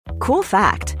Cool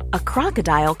fact, a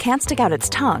crocodile can't stick out its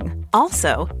tongue.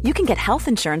 Also, you can get health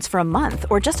insurance for a month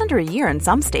or just under a year in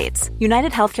some states.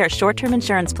 United Healthcare short-term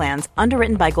insurance plans,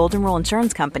 underwritten by Golden Rule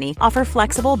Insurance Company, offer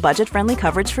flexible, budget-friendly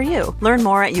coverage for you. Learn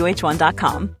more at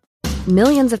uh1.com.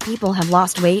 Millions of people have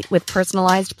lost weight with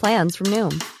personalized plans from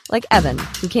Noom. Like Evan,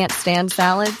 who can't stand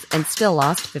salads and still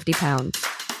lost 50 pounds.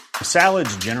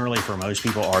 Salads generally for most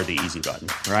people are the easy button,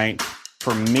 right?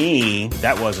 For me,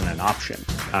 that wasn't an option.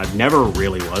 I never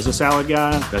really was a salad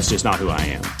guy. That's just not who I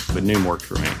am. But Noom worked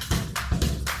for me.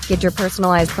 Get your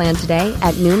personalized plan today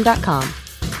at Noom.com.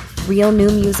 Real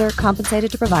Noom user compensated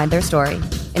to provide their story.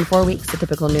 In 4 weeks, the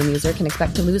typical Noom user can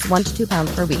expect to lose 1 to 2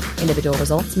 pounds per week. Individual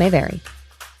results may vary.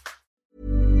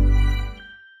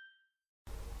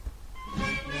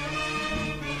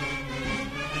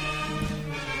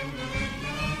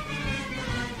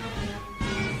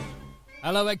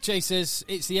 Hello, Egg Chasers.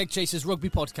 It's the Egg Chasers Rugby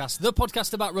Podcast, the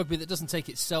podcast about rugby that doesn't take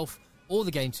itself or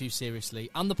the game too seriously,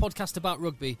 and the podcast about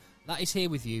rugby that is here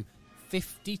with you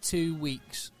 52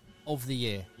 weeks of the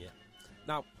year. Yeah.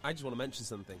 Now, I just want to mention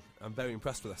something. I'm very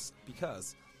impressed with this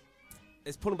because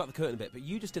it's pulling back the curtain a bit, but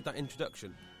you just did that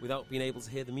introduction without being able to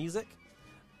hear the music.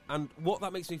 And what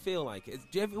that makes me feel like is,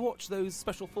 do you ever watch those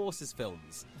Special Forces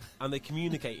films and they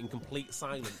communicate in complete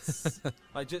silence?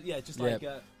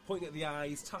 Pointing at the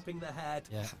eyes, tapping their head,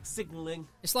 signalling.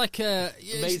 It's like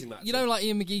amazing. You know, like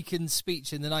Ian McGeechan's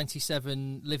speech in the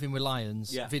 '97 Living with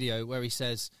Lions video, where he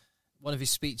says, one of his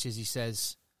speeches, he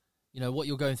says, you know, what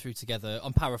you're going through together.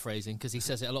 I'm paraphrasing because he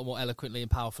says it a lot more eloquently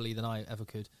and powerfully than I ever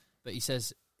could. But he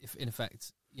says, if in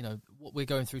effect, you know, what we're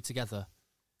going through together.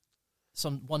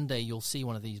 One day you'll see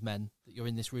one of these men that you're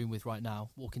in this room with right now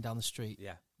walking down the street.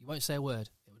 Yeah, you won't say a word.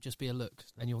 It will just be a look,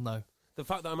 and you'll know. The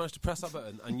fact that I managed to press that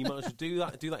button and you managed to do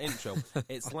that intro,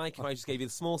 it's like if I just gave you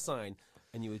the small sign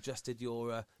and you adjusted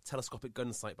your telescopic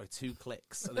gun sight by 2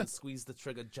 clicks and then squeezed the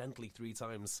trigger gently 3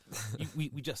 times. We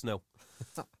just know.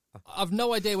 I've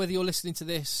no idea whether you're listening to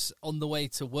this on the way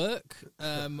to work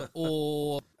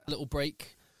or a little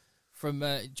break from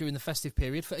during the festive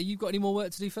period. Have you got any more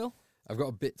work to do, Phil? I've got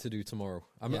a bit to do tomorrow.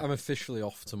 I'm officially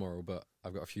off tomorrow, but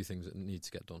I've got a few things that need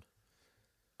to get done.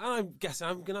 I'm guessing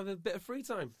I'm going to have a bit of free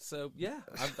time. So, yeah,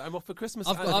 I'm off for Christmas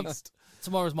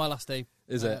Tomorrow's my last day.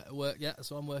 Is it? Work, yeah,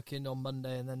 so I'm working on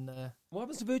Monday and then... What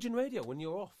happens to Virgin Radio when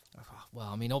you're off? Well,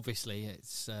 I mean, obviously,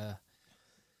 it's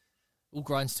all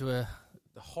grinds to a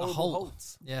horrible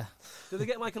halt. Yeah. Do they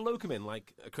get like a locum in,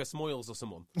 like Chris Moyles or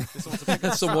someone?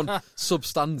 Someone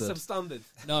substandard. Substandard.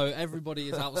 No, everybody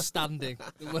is outstanding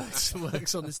that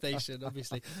works on the station,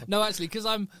 obviously. No, actually, because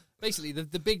I'm basically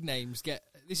the big names get.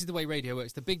 This is the way radio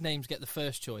works. The big names get the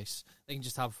first choice. They can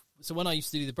just have. So when I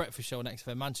used to do the breakfast show on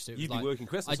XFM Manchester, it was you'd like, be working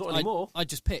Christmas, not anymore. I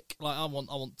just pick. Like I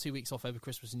want 2 weeks off over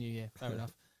Christmas and New Year. Fair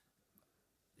enough.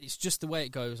 It's just the way it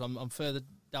goes. I'm further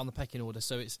down the pecking order,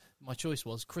 so it's my choice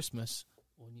was Christmas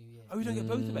or New Year. Oh, you don't get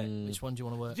both of it? Which one do you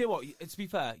want to work? Do you know what? To be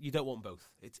fair, you don't want both.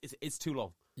 It's too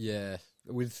long. Yeah.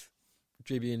 With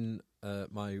JB and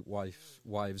my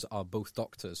wives are both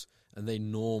doctors, and they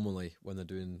normally, when they're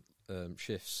doing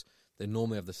shifts, they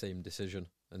normally have the same decision,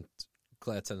 and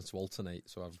Claire tends to alternate.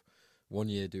 So I've 1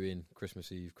 year doing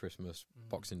Christmas Eve, Christmas,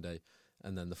 Boxing Day,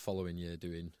 and then the following year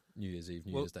doing New Year's Eve,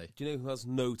 New Year's Day. Do you know who has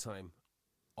no time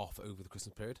off over the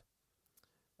Christmas period?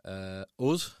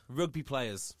 Us. Rugby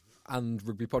players. And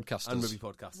rugby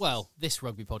podcasters. Well, this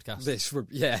rugby podcast.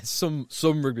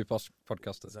 Some rugby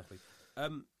podcasters. Exactly.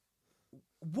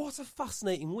 What a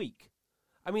fascinating week.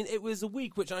 I mean, it was a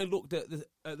week which I looked at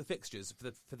the fixtures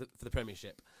for the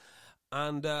Premiership,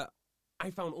 and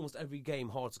I found almost every game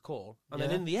hard to call. And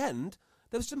then in the end,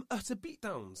 there was some utter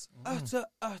beatdowns. Utter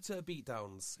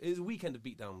beatdowns. It was a weekend of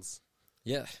beatdowns.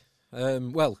 Yeah.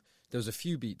 Well, there was a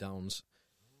few beatdowns.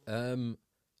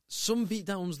 Some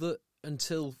beatdowns that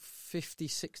until 50,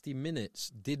 60 minutes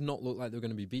did not look like they were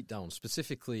going to be beatdowns.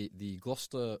 Specifically, the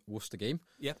Gloucester-Worcester game.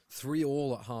 Yeah.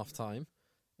 3-3 at half-time.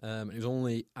 It was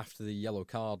only after the yellow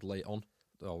card late on,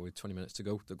 with 20 minutes to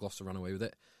go, that Gloucester ran away with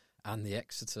it. And the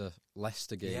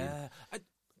Exeter-Leicester game. Yeah.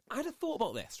 I had a thought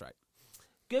about this, right?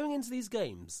 Going into these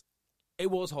games,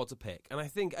 it was hard to pick. And I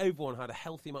think everyone had a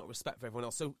healthy amount of respect for everyone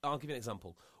else. So I'll give you an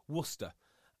example. Worcester,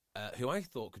 who I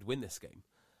thought could win this game.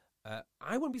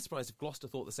 I wouldn't be surprised if Gloucester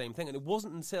thought the same thing. And it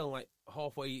wasn't until like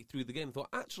halfway through the game I thought,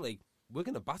 actually, we're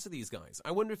going to batter these guys. I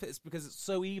wonder if it's because it's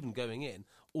so even going in,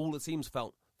 all the teams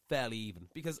felt fairly even.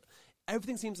 Because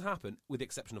everything seems to happen, with the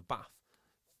exception of Bath,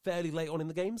 fairly late on in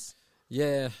the games.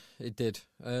 Yeah, it did.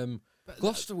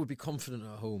 Gloucester would be confident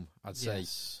at home, I'd say.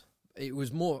 Yes. It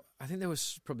was more, I think they were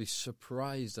probably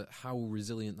surprised at how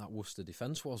resilient that Worcester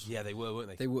defence was. Yeah, they were, weren't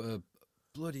they? They were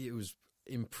it was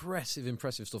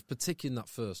impressive stuff, particularly in that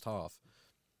first half.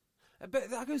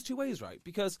 But that goes two ways, right?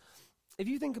 Because if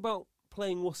you think about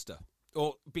playing Worcester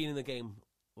or being in a game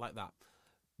like that,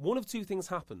 one of two things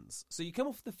happens. So you come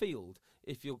off the field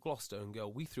if you're Gloucester and go,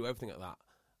 we threw everything at that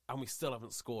and we still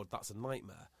haven't scored, that's a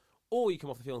nightmare. Or you come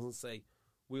off the field and say,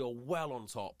 we are well on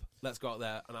top, let's go out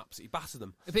there and absolutely batter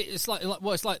them. It's like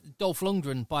Dolph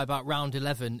Lundgren by about round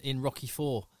 11 in Rocky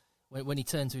IV when he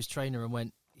turned to his trainer and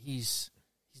went, he's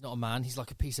not a man, he's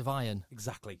like a piece of iron.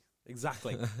 Exactly.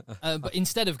 But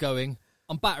instead of going,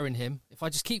 I'm battering him, if I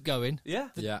just keep going... Yeah.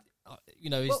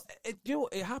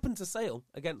 It happened to Sale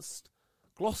against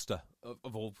Gloucester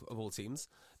of all teams,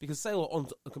 because Sale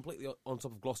are completely on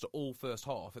top of Gloucester all first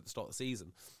half at the start of the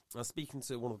season. I was speaking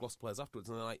to one of the Gloucester players afterwards,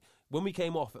 and they're like, when we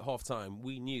came off at half time,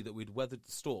 we knew that we'd weathered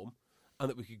the storm and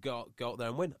that we could go out there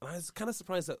and win. And I was kind of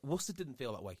surprised that Worcester didn't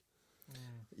feel that way.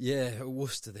 Yeah, at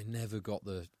Worcester, they never got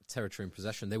the territory in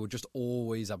possession. They were just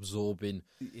always absorbing.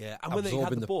 Yeah, and when they had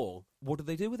the ball, what did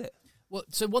they do with it? Well,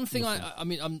 so one thing I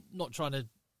mean, I'm not trying to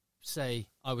say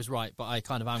I was right, but I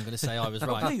kind of am going to say I was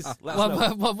right. Please, let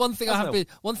us know. One thing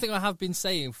I have been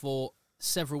saying for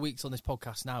several weeks on this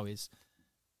podcast now is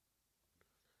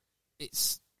you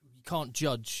can't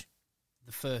judge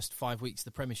the first 5 weeks of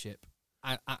the Premiership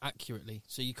accurately.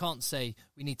 So you can't say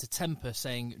we need to temper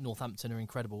saying Northampton are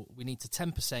incredible. We need to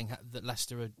temper saying that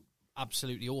Leicester are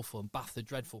absolutely awful and Bath are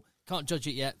dreadful. Can't judge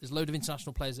it yet. There's a load of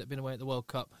international players that have been away at the World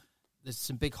Cup. There's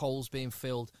some big holes being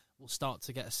filled. We'll start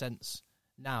to get a sense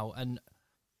now. And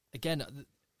again,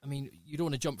 I mean, you don't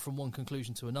want to jump from one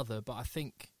conclusion to another, but I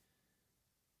think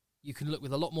you can look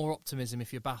with a lot more optimism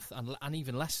if you're Bath and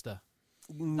even Leicester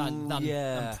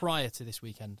than prior to this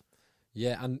weekend.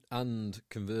 Yeah, and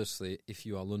conversely, if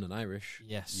you are London Irish,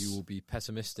 yes, you will be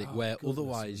pessimistic, where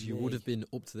otherwise you would have been,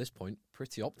 up to this point,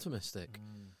 pretty optimistic.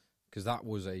 Because that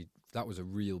was a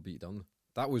real beatdown.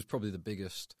 That was probably the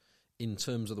biggest in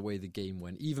terms of the way the game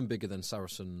went, even bigger than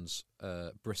Saracens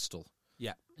Bristol.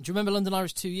 Yeah. And do you remember London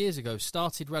Irish 2 years ago?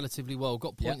 Started relatively well,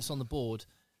 got points on the board,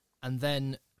 and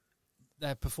then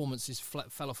their performances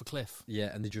fell off a cliff. Yeah,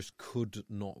 and they just could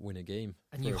not win a game.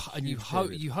 And you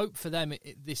hope for them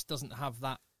this doesn't have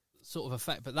that sort of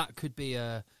effect, but that could be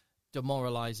a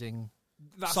demoralising,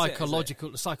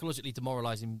 psychologically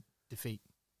demoralising defeat.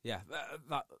 Yeah,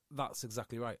 that's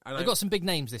exactly right. And they've got some big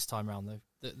names this time round, though,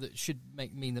 that should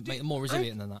make them more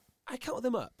resilient than that. I counted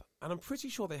them up, and I'm pretty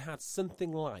sure they had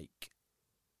something like,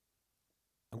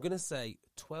 I'm going to say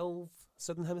 12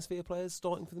 Southern Hemisphere players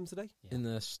starting for them today. Yeah. In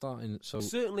the starting, so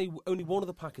certainly only one of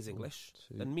the pack is English.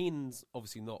 Then Means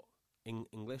obviously not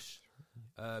English.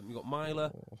 You got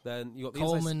Myler. Then you got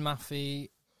Coleman, Maffey.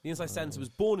 The inside centre was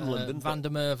born in London. Van der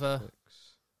Merwe.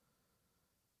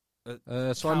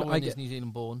 So I get New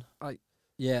Zealand born. I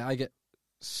get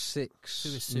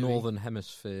 6 Northern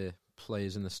Hemisphere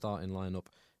players in the starting lineup,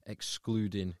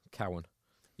 excluding Cowan.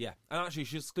 Yeah, and actually,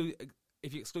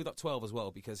 if you exclude that 12 as well,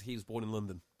 because he was born in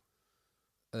London.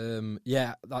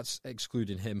 Yeah, that's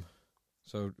excluding him.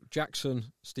 So Jackson,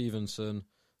 Stevenson,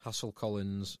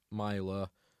 Hassel-Collins, Myler,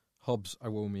 Hobbs,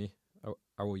 Awoyemi.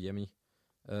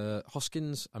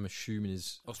 Hoskins, I'm assuming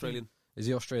is Australian. Is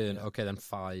he Australian? Yeah. Okay, then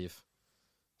five.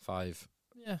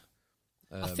 Yeah.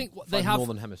 I think what they have.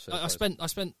 Northern Hemisphere. I spent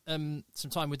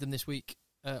some time with them this week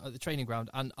at the training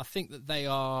ground, and I think that they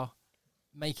are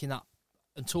making that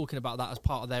and talking about that as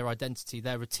part of their identity.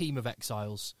 They're a team of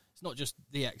exiles. It's not just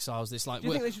the exiles. It's like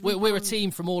we're a team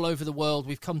from all over the world.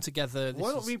 We've come together.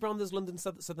 Why not rebrand as London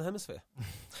Southern Hemisphere?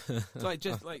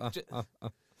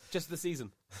 Just the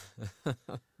season.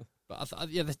 But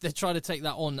they're trying to take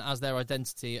that on as their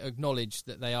identity, acknowledge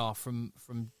that they are from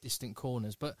distant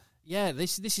corners. But yeah,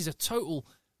 this is a total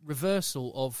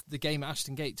reversal of the game at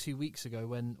Ashton Gate a few weeks ago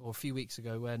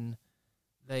when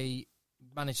they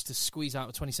managed to squeeze out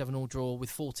a 27-all draw with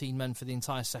 14 men for the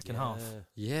entire second half.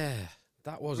 Yeah,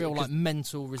 that was real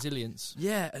mental resilience.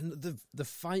 Yeah, and the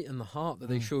fight and the heart that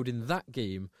they showed in that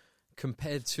game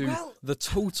compared to the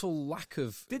total lack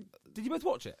of. Did you both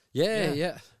watch it?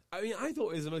 Yeah. I mean, I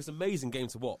thought it was the most amazing game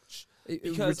to watch.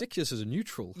 It was ridiculous as a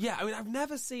neutral. Yeah, I mean, I've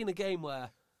never seen a game where,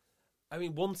 I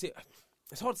mean,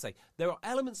 it's hard to say. There are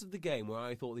elements of the game where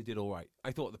I thought they did all right.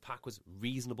 I thought the pack was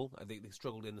reasonable. I think they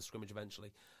struggled in the scrimmage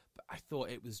eventually. But I thought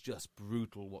it was just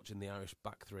brutal watching the Irish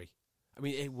back three. I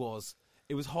mean, it was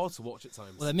hard to watch at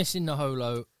times. Well, they're missing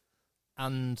Naholo,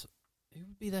 and who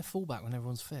would be their fullback when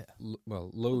everyone's fit?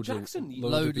 Loader. Jackson.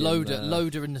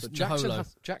 Loader and Naholo.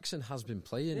 Jackson has been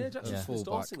playing Jackson's been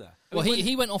starting there. Well,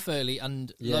 he went off early,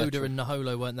 and Loader and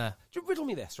Naholo weren't there. Riddle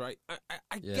me this, right?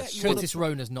 I get you. Curtis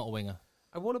Rona's not a winger.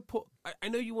 I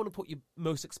know you want to put your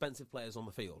most expensive players on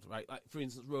the field, right? Like, for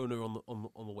instance, Rona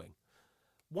on the wing.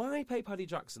 Why pay Paddy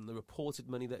Jackson the reported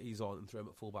money that he's on and throw him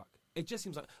at fullback? It just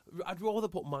seems like I'd rather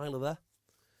put Myler there.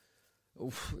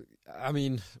 Oof, I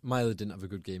mean, Myler didn't have a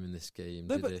good game in this game.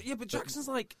 No, did he? but Jackson's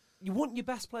like, you want your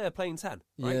best player playing 10,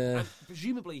 right? Yeah. And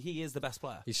presumably he is the best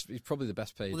player. He's probably the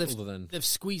best paid, Well, other than they've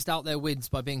squeezed out their wins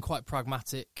by being quite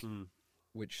pragmatic,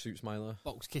 which suits Myler.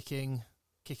 box kicking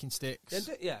sticks. And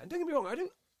don't get me wrong, I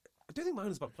don't think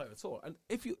Myler's a bad player at all. And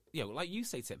if you like you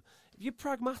say, Tim, if you're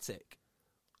pragmatic,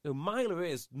 Myler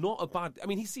is not a bad. I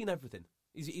mean, he's seen everything.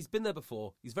 He's been there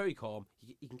before. He's very calm.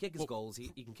 He can kick his goals.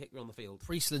 He can kick around the field.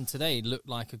 Priestland today looked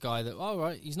like a guy that, all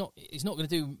right, he's not going to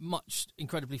do much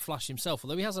incredibly flash himself,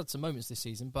 although he has had some moments this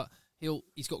season, but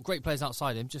he's got great players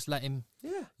outside him. Just let him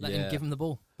give him the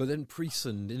ball. But then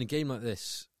Priestland, in a game like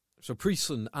this, so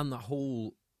Priestland and that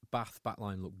whole Bath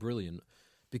backline looked brilliant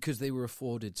because they were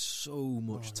afforded so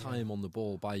much time on the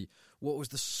ball by what was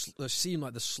seemed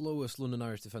like the slowest London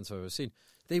Irish defence I've ever seen.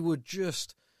 They were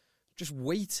just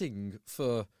waiting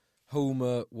for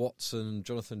Homer, Watson,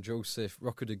 Jonathan Joseph,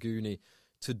 Rocco Daguni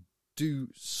to do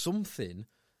something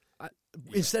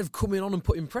instead of coming on and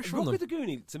putting pressure on them. Rocco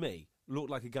Daguni, to me, looked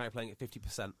like a guy playing at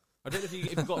 50%. I don't know if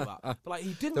you got that, but like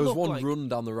he didn't. There was look one like, run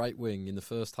down the right wing in the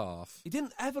first half. He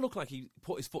didn't ever look like he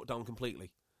put his foot down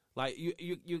completely. Like you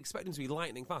expect him to be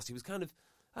lightning fast. He was kind of,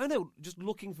 I don't know, just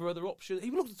looking for other options.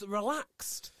 He looked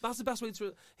relaxed. That's the best way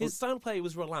to. His style of play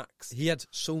was relaxed. He had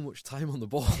so much time on the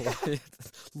ball,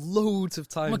 loads of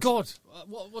time. Oh my God,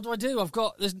 what do I do? I've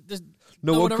got there's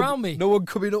no one around me. No one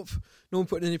coming up. No one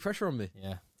putting any pressure on me.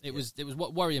 Yeah, it was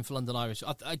worrying for London Irish.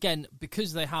 Again,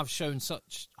 because they have shown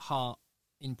such heart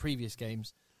in previous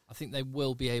games, I think they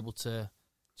will be able to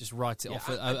just write it off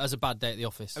as a bad day at the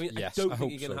office. I mean, yes, I don't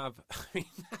think you're going to have.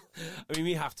 I mean,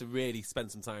 we have to really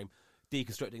spend some time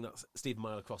deconstructing that Stephen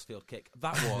Myler crossfield kick.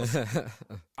 That was.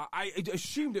 I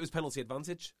assumed it was penalty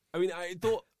advantage. I mean, I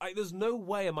thought there's no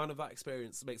way a man of that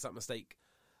experience makes that mistake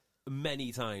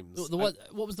many times.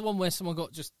 What was the one where someone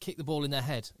got just kicked the ball in their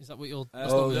head? Is that what you're?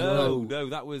 No,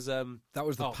 that was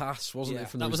the pass, wasn't it?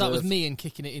 From that was Meehan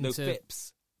kicking it into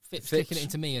Phipps. Phipps kicking it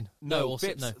into Meehan.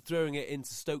 Phipps throwing it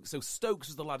into Stokes. So Stokes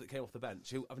was the lad that came off the bench,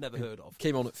 who I've never heard of.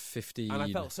 Came on at 15. And I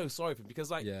felt so sorry for him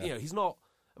because, he's not.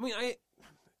 I mean,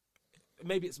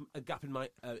 maybe it's a gap in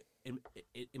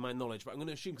my knowledge, but I'm going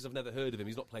to assume because I've never heard of him,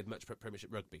 he's not played much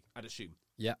Premiership rugby. I'd assume.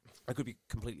 Yeah, I could be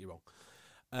completely wrong.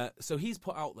 So he's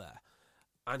put out there,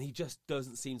 and he just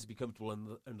doesn't seem to be comfortable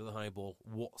under the high ball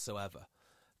whatsoever.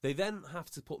 They then have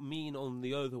to put Mean on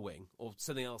the other wing, or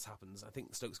something else happens. I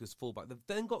think Stokes goes fullback. They've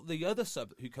then got the other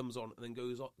sub who comes on and then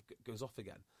goes off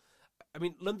again. I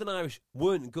mean, London Irish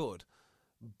weren't good,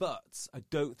 but I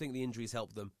don't think the injuries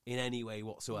helped them in any way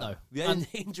whatsoever. No. The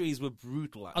injuries were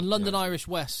brutal. And London Irish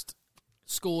West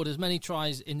scored as many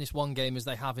tries in this one game as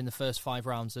they have in the first 5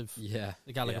 rounds of the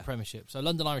Gallagher Premiership. So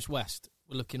London Irish West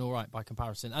were looking all right by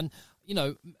comparison. And,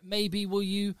 maybe will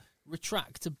you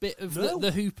retract a bit of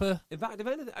the Hooper... In fact, if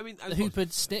anything, I mean... The Hooper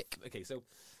stick? Okay, so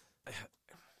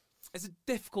it's a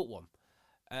difficult one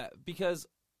because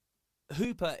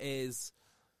Hooper is...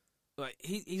 Like,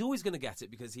 he's always going to get it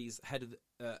because he's head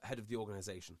of the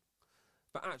organisation.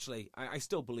 But actually, I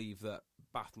still believe that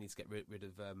Bath needs to get rid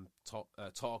of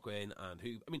Tarquin and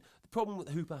Hooper. I mean, the problem that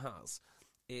Hooper has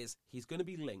is he's going to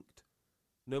be linked,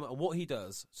 no matter what he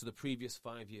does, to the previous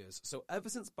 5 years. So ever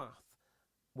since Bath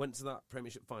went to that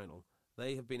Premiership final,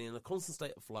 they have been in a constant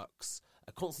state of flux,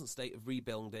 a constant state of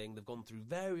rebuilding. They've gone through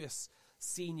various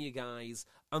senior guys,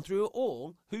 and through it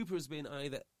all, Hooper has been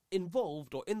either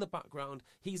involved or in the background.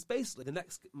 He's basically the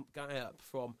next guy up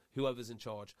from whoever's in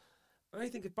charge. I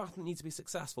think if Bath need to be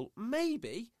successful,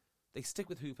 maybe they stick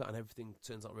with Hooper and everything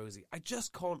turns out rosy. I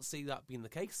just can't see that being the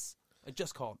case. I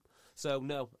just can't. So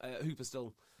no, Hooper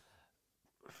still,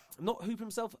 not Hooper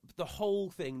himself, but the whole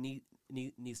thing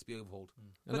needs to be overhauled.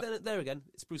 But then there again,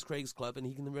 it's Bruce Craig's club and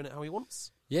he can run it how he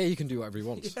wants. Yeah, he can do whatever he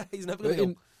wants. Yeah, he's never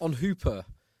going to on Hooper.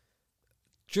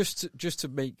 Just to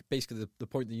make basically the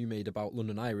point that you made about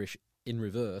London Irish in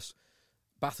reverse,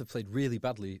 Bath have played really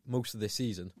badly most of this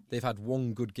season. They've had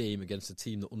one good game against a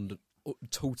team that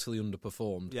totally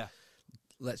underperformed. Yeah.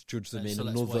 Let's judge them in so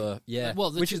another... Yeah,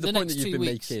 well, which is the point that you've been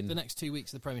making. The next 2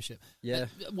 weeks of the Premiership. Yeah.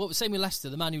 Same with Leicester.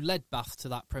 The man who led Bath to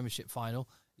that Premiership final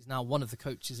is now one of the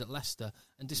coaches at Leicester.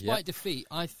 And despite defeat,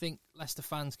 I think Leicester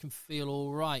fans can feel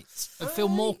all right and feel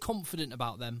more confident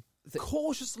about them.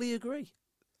 Cautiously agree.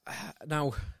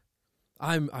 Now,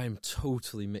 I'm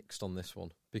totally mixed on this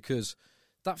one because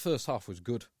that first half was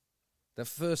good. The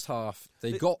first half,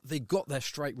 they got their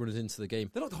strike runners into the game.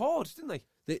 They looked hard, didn't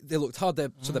they? They looked hard there,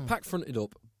 so they're pack fronted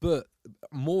up. But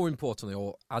more importantly,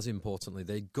 or as importantly,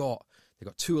 they got They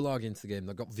got Tuilagi into the game.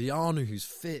 They got Vianu, who's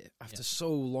fit after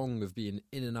so long of being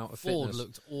in and out of Ford fitness.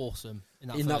 looked awesome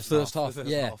in that first half. The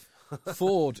first Yeah. half.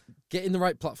 Ford getting the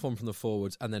right platform from the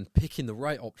forwards and then picking the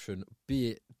right option, be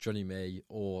it Johnny May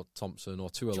or Thompson or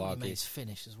Tuilagi. Johnny May's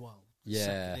finish as well.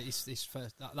 Yeah. His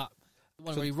first, that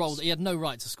one where he rolled. He had no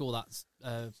right to score that.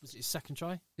 Was it his second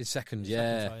try? His second,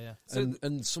 Second try, yeah.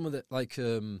 And some of the, like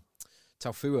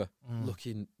Taufua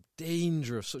looking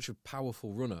dangerous, such a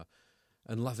powerful runner,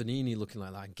 and Lavanini looking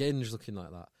like that, and Genge looking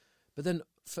like that. But then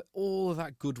for all of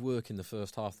that good work in the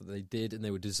first half that they did, and they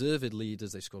were deserved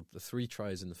leaders, they scored the 3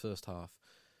 tries in the first half,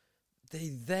 they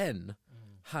then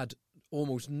had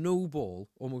almost no ball,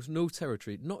 almost no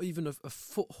territory, not even a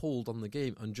foothold on the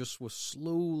game, and just were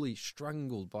slowly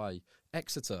strangled by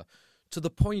Exeter to the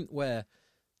point where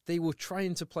they were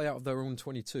trying to play out of their own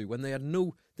 22 when they'd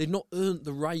not earned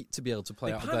the right to be able to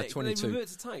play out of their 22. They reverted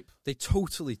to type. They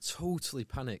totally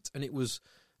panicked, and it was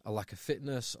a lack of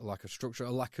fitness, a lack of structure,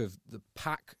 a lack of the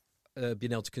pack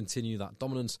being able to continue that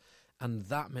dominance, and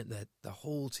that meant that the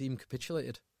whole team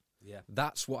capitulated. Yeah,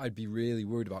 that's what I'd be really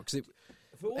worried about, because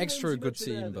Exeter a good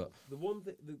team, but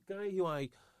the guy who I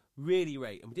really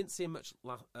rate, and we didn't see him much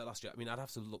last year. I mean, I'd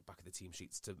have to look back at the team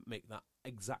sheets to make that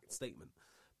exact statement.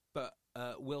 But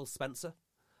Will Spencer,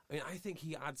 I mean, I think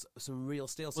he adds some real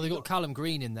steel. Well, they got Callum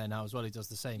Green in there now as well. He does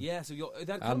the same. Yeah, so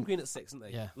they had Callum Green at 6, didn't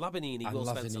they? Yeah. Labanini, Will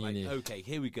Spencer, like, okay,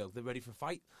 here we go. They're ready for a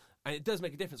fight. And it does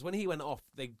make a difference. When he went off,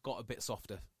 they got a bit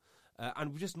softer.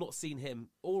 And we've just not seen him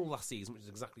all last season, which is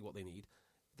exactly what they need.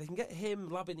 They can get him,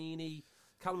 Labanini,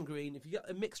 Callum Green. If you get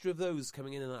a mixture of those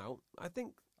coming in and out, I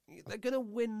think they're going to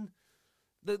win.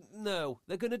 They're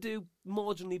going to do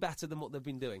marginally better than what they've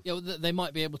been doing. Yeah, well, they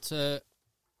might be able to.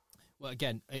 Well,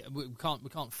 again, we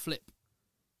can't flip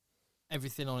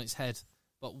everything on its head,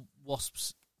 but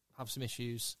Wasps have some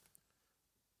issues,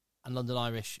 and London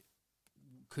Irish,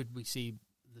 could we see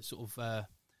the sort of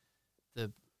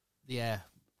the air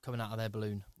coming out of their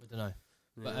balloon? I don't know.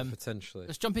 Yeah, But, potentially.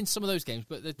 Let's jump into some of those games.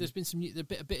 But there's been a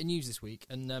bit of news this week,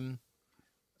 and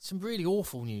some really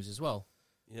awful news as well.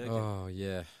 Yeah. Oh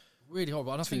yeah, really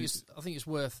horrible. And I think it's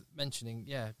worth mentioning.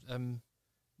 Yeah,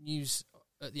 news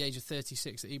at the age of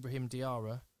 36 that Ibrahim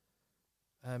Diarra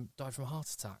died from a heart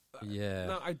attack. Yeah.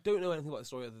 Now, I don't know anything about the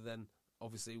story other than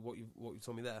obviously what you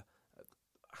told me there.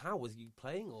 How was he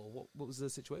playing, or what was the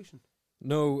situation?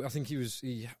 No, I think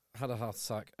he had a heart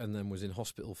attack and then was in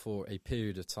hospital for a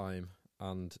period of time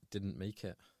and didn't make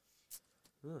it.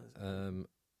 Oh,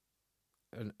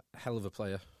 A hell of a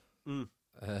player.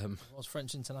 Was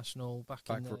French international back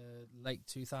in the late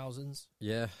 2000s.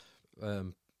 Yeah,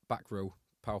 back row,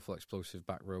 powerful, explosive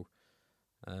back row.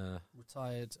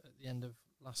 Retired at the end of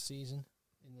last season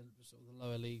in the sort of the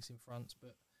lower leagues in France,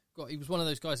 but he was one of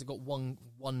those guys that got one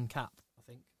cap, I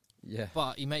think. Yeah,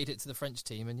 but he made it to the French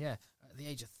team, and at the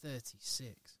age of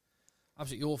 36,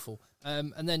 absolutely awful.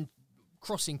 And then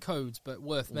crossing codes, but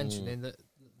worth mentioning that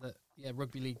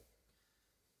rugby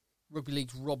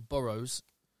league's Rob Burrows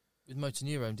with motor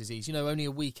neurone disease. Only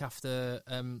a week after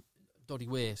Doddy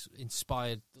Weir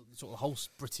inspired sort of the whole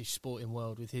British sporting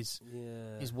world with his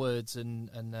words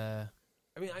and. I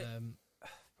mean,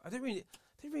 I don't really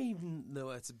even know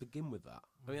where to begin with that.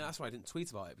 I mean, that's why I didn't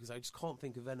tweet about it, because I just can't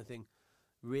think of anything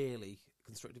really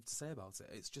constructive to say about it.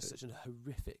 It's just such a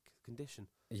horrific condition.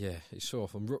 Yeah, it's so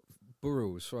awful.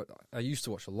 Burrows, I used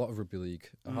to watch a lot of rugby league,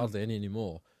 hardly any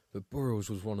anymore, but Burrows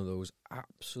was one of those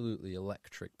absolutely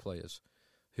electric players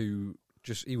who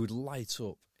he would light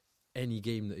up any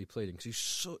game that he played in, because he's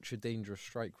such a dangerous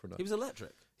strike runner. He was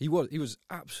electric. He was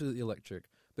absolutely electric.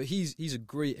 But he's a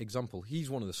great example. He's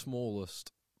one of the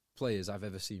smallest players I've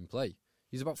ever seen play.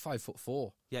 He's about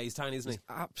 5'4". Yeah, he's tiny, isn't he? He's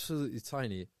absolutely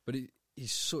tiny, but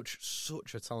he's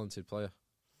such a talented player.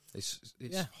 It's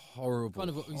horrible.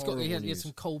 He had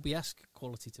some Colby-esque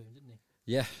quality to him, didn't he?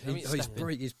 Yeah, he's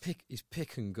great. His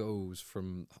pick and goes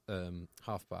from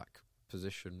halfback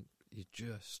position. He's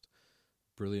just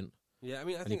brilliant. Yeah, I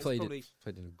mean, I and think he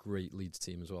played in a great Leeds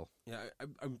team as well. Yeah,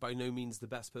 I'm by no means the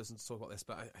best person to talk about this,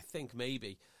 but I think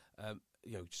maybe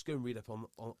just go and read up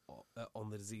on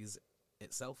the disease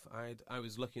itself. I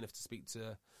was lucky enough to speak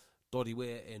to Doddy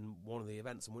Weir in one of the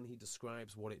events, and when he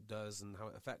describes what it does and how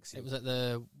it affects you, it was at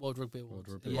the World Rugby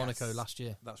Awards in Monaco last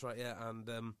year. That's right, yeah, and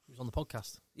he was on the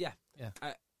podcast. Yeah.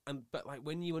 But like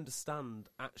when you understand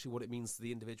actually what it means to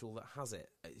the individual that has it,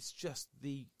 it's just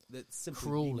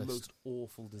simply the most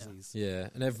awful disease. Yeah,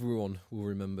 and everyone will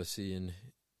remember seeing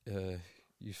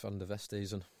Youth van der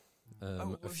Westhuizen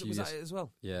a few years. That it as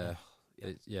well? Yeah,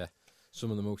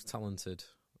 some of the most talented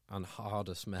and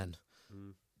hardest men.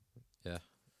 Yeah,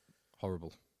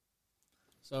 horrible.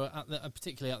 So,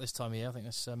 particularly at this time of year, I think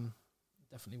that's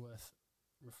definitely worth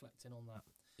reflecting on that.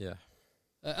 Yeah.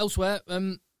 Elsewhere,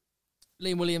 Liam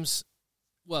Williams.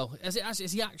 Well, has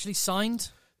he actually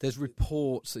signed? There's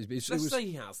reports. Let's say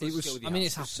he has. Let's go with he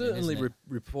it's has. happening, certainly isn't it?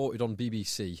 reported on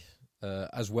BBC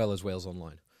as well as Wales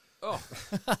Online. Oh,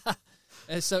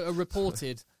 so a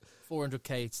reported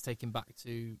 400k to take him back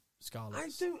to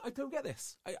Scarlets. I don't get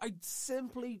this. I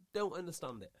simply don't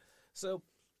understand it. So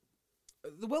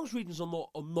the Welsh regions are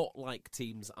not like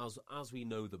teams as we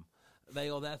know them. They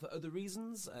are there for other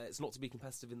reasons. It's not to be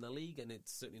competitive in the league, and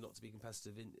it's certainly not to be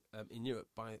competitive in Europe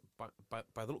by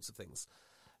the looks of things.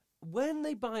 When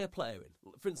they buy a player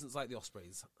in, for instance, like the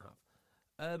Ospreys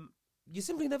have, you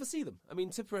simply never see them. I mean,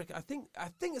 Tipuric, I think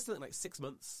it's something like 6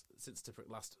 months since Tipuric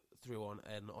last threw on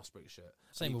an Osprey shirt.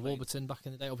 Same with Warburton back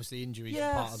in the day. Obviously, injuries Yeah,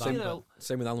 are part of that.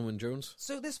 Same with Alan Wynne-Jones.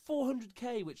 So this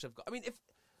 400k which I've got. I mean,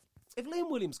 if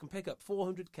Liam Williams can pick up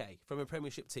 400k from a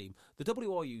Premiership team, the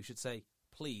WRU should say,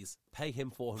 please pay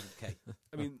him 400k.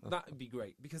 I mean, that would be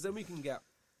great, because then we can get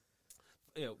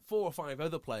 4 or 5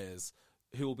 other players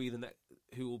who will be the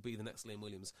next Liam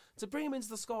Williams to bring him into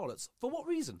the Scarlets. For what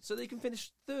reason? So they can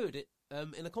finish third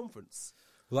in a conference.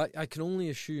 Well, I can only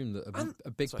assume that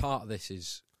a big part of this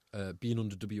is being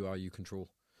under WRU control.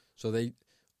 So they,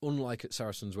 unlike at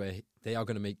Saracens, where they are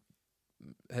going to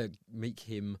make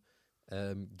him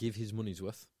give his money's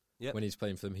worth when he's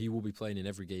playing for them, he will be playing in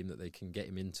every game that they can get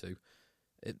him into.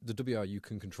 The WRU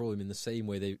can control him in the same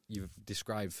way you've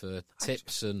described for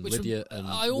Tips and Lydia and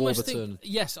I almost Warburton. think,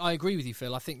 yes, I agree with you,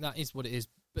 Phil. I think that is what it is.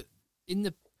 But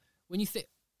when you think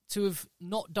to have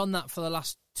not done that for the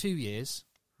last 2 years,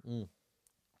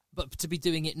 but to be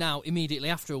doing it now immediately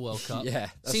after a World Cup,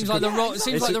 seems like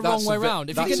the wrong way round.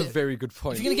 That's a very good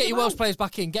point. If you're going to get your Welsh players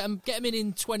back in, get them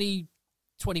in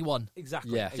 2021.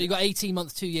 Exactly. Yeah. So you've got 18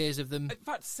 months, 2 years of them. In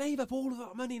fact, save up all of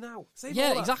that money now. Save Yeah,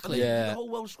 all that, exactly. And then the whole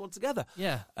Welsh squad together.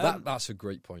 Yeah. That's a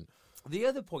great point. The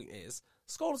other point is,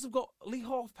 Scarlets have got Lee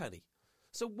Halfpenny.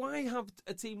 So why have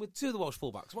a team with 2 of the Welsh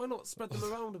fullbacks? Why not spread them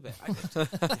around a bit?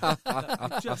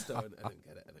 I just don't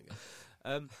get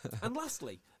it. And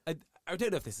lastly, I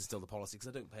don't know if this is still the policy, because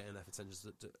I don't pay enough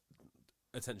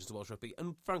attention to Welsh rugby,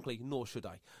 and frankly, nor should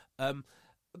I.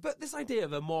 But this idea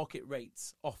of a market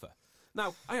rates offer.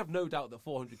 Now, I have no doubt that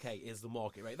 400k is the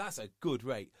market rate. That's a good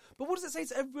rate. But what does it say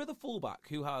to every other fullback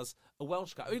who has a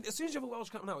Welsh cap? I mean, as soon as you have a Welsh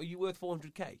cap now, are you worth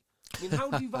 400k? I mean, how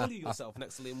do you value yourself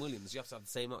next to Liam Williams? You have to have the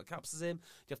same amount of caps as him.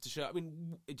 You have to show. I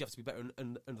mean, you have to be better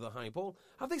under the high ball.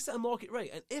 Have they set a market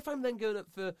rate? And if I'm then going up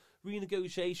for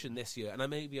renegotiation this year, and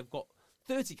I've got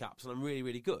 30 caps and I'm really,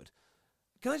 really good,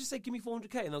 can I just say, give me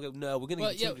 400k? And they'll go, no, we're going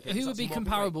to give you 200k. Who would be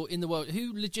comparable in the world?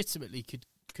 Who legitimately could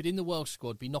in the Welsh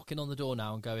squad be knocking on the door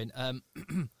now and going,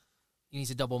 you need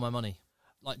to double my money?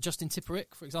 Like Justin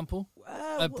Tipuric, for example,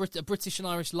 a British and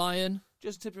Irish Lion,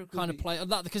 just Tipuric kind of player,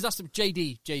 because that's the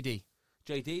JD,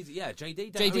 yeah,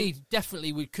 JD. JD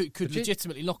definitely could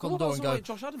legitimately knock on the door and go,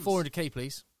 400k,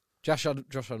 please. Josh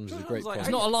Adams is a great point. He's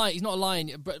not a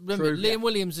lion. But remember, Liam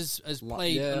Williams has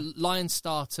played a Lion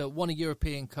starter, won a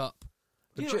European Cup.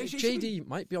 But JD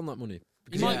might be on that money.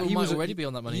 He might already be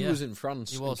on that money. He was in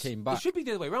France and came back. It should be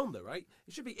the other way around, though, right?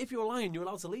 It should be, if you're a Lion, you're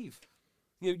allowed to leave.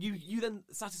 You then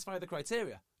satisfy the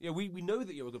criteria. We know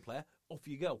that you're a good player. Off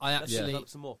you go. I actually develop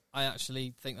some more. I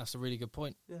actually think that's a really good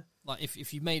point. Yeah. Like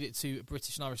if you made it to a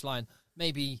British and Irish Lion,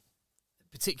 maybe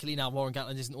particularly now Warren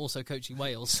Gatland isn't also coaching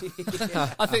Wales.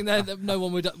 I think that no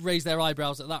one would raise their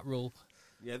eyebrows at that rule.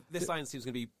 Yeah, this Lions team's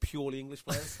going to be purely English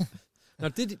players. Now,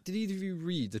 did either of you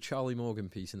read the Charlie Morgan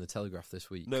piece in the Telegraph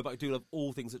this week? No, but I do love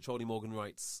all things that Charlie Morgan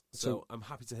writes, so I'm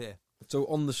happy to hear. So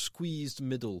on the squeezed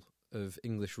middle of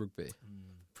English rugby,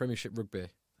 Premiership rugby.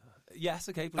 Yes,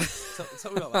 okay, please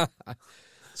tell me about that.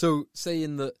 So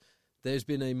saying that there's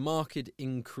been a marked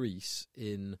increase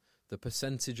in the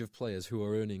percentage of players who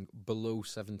are earning below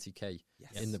 70k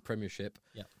in the Premiership,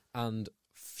 and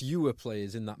fewer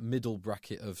players in that middle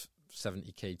bracket of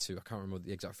 70k to, I can't remember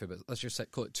the exact figure, but let's just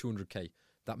call it 200k,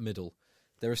 that middle.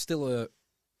 There are still a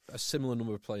similar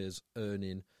number of players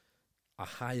earning a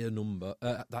higher number,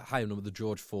 the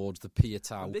George Fords, the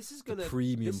Piatau, the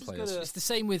premium players. It's the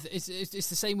same with it's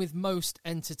the same with most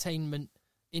entertainment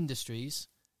industries,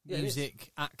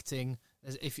 music, acting.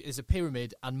 There's a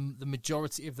pyramid, and the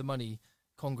majority of the money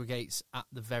congregates at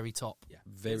the very top.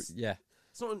 It's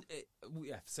not.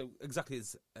 So exactly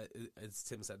as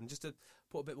Tim said, and just to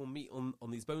put a bit more meat on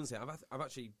these bones here, I've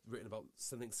actually written about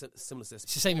something similar to this.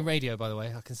 It's the same in radio, by the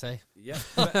way. I can say. Yeah,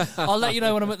 I'll let you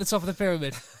know when I'm at the top of the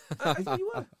pyramid. I thought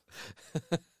you were.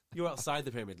 You're outside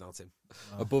the pyramid now, Tim.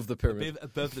 Above the pyramid.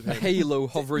 Above the pyramid. A halo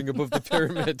hovering above the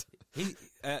pyramid.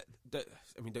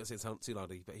 Don't say it too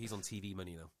loudly, but he's on TV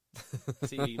money now.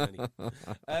 TV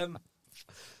money.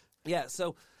 Yeah,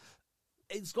 so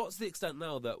it's got to the extent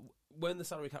now that when the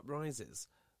salary cap rises,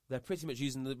 they're pretty much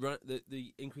using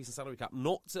the increase in salary cap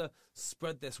not to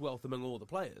spread this wealth among all the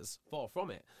players. Far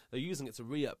from it. They're using it to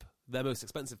re-up their most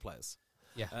expensive players.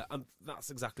 Yeah. And that's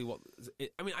exactly what...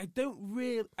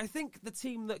 I think the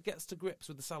team that gets to grips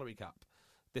with the salary cap,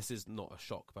 this is not a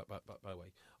shock, by the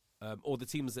way, or the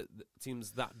teams that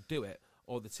do it,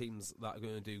 or the teams that are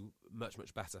going to do much,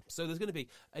 much better. So there's going to be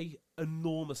an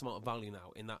enormous amount of value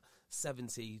now in that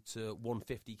 70 to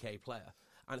 150k player.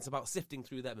 And it's about sifting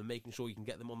through them and making sure you can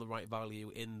get them on the right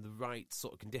value in the right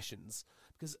sort of conditions.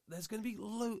 Because there's going to be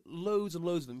loads and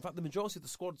loads of them. In fact, the majority of the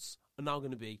squads are now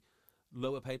going to be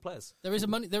lower paid players. There is a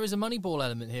Moneyball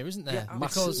element here, isn't there? Yeah,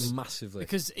 massively.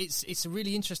 Because it's a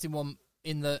really interesting one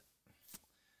in that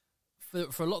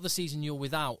for a lot of the season you're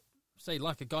without, say,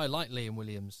 like a guy like Liam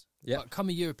Williams. Yeah. But come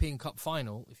a European Cup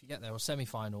final, if you get there, or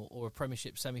semi-final, or a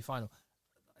Premiership semi-final,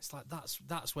 it's like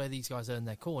that's where these guys earn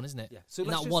their corn, isn't it? Yeah. So in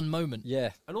that one moment. Yeah.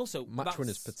 And also, match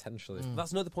winners potentially.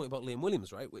 That's another point about Liam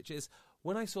Williams, right? Which is,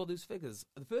 when I saw those figures,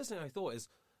 the first thing I thought is,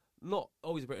 not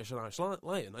always a British and Irish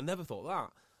Lion. I never thought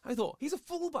that. I thought, he's a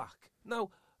fullback. Now,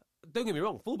 don't get me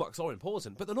wrong, fullbacks are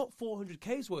important, but they're not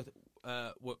 400k's worth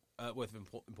of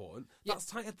important. Yeah. That's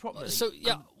tight head prop money. So,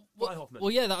 yeah.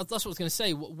 Well, yeah, that's what I was going to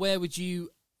say. Where would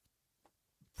you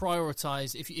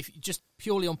prioritise if just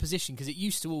purely on position? Because it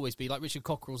used to always be, like Richard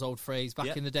Cockerell's old phrase,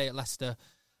 back in the day at Leicester,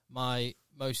 my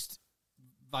most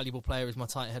valuable player is my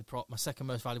tight head prop, my second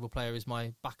most valuable player is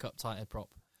my backup tight head prop.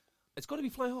 It's got to be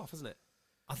fly half, hasn't it?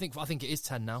 I think it is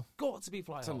 10 now. Got to be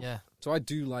fly half. Yeah. So I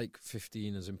do like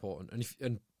 15 as important.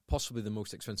 And possibly the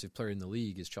most expensive player in the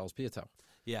league is Charles Piatow.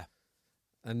 Yeah.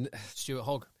 And Stuart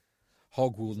Hogg.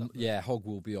 Hogg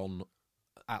will be on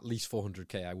at least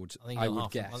 400k. I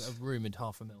would guess. A rumoured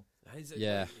 $500,000.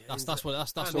 Yeah, that's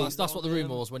what the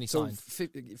rumour was when he signed.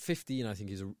 15, I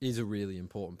think, is a really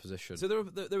important position. So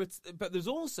but there's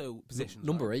also positions.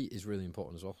 Number 8 is really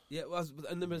important as well. Yeah,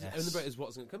 and number 8 is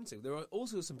what's going to come to. There are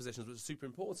also some positions which are super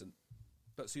important,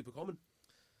 but super common.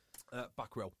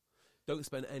 Back row. Don't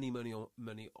spend any money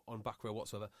on back row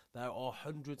whatsoever. There are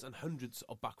hundreds and hundreds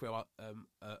of back row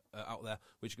out there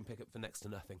which you can pick up for next to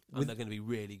nothing, and they're going to be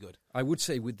really good. I would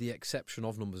say, with the exception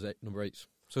of number 8s.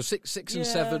 So 6 and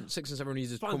 7 are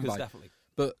easy to come by. Definitely.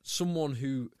 But someone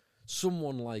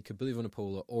like a Billy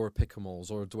Vunipola or a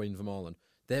Pickamalls or a Dwayne Vermaelen,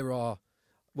 there are,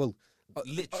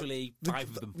 literally 5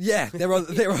 of them. Yeah, there are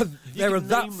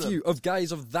that few of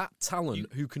guys of that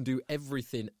talent who can do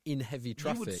everything in heavy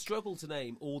traffic. You would struggle to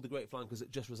name all the great flankers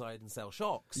that just reside in Sale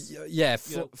Shocks. Yeah,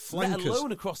 let flankers,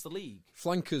 alone across the league.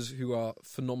 Flankers who are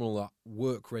phenomenal at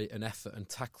work rate and effort and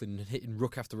tackling and hitting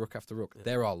ruck after ruck after ruck. Yeah.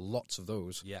 There are lots of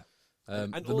those. Yeah.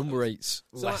 And the number 8s.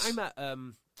 So I met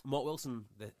Mark Wilson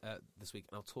this week,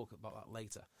 and I'll talk about that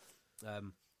later.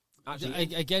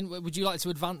 Actually, again, would you like to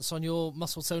advance on your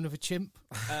muscle tone of a chimp?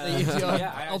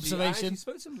 I observation. actually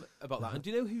spoke to him about that. And do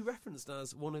you know who referenced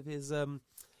as one of his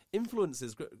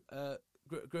influences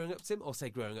growing up, Tim? Or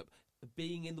say growing up,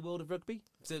 being in the world of rugby,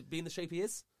 to being the shape he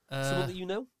is? Someone that you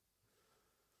know?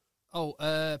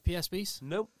 PSBs?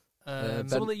 No.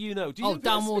 Someone that you know. Do you know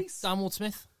Dan Ward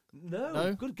Smith?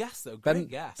 No. Good guess, though. Great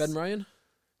guess. Ben Ryan?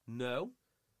 No.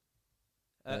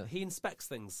 He inspects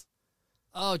things.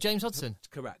 Oh, James Hodgson.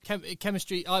 Correct.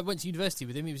 Chemistry. I went to university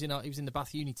with him. He was in the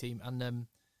Bath Uni team, and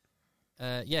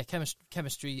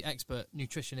chemistry expert,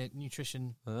 nutrition. There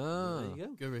you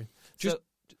go. Guru.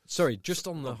 Just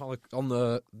on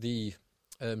the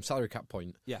salary cap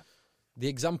point. Yeah. The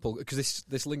example, because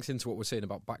this links into what we're saying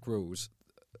about back rows.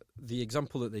 The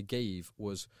example that they gave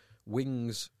was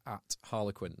wings at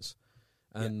Harlequins,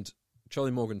 and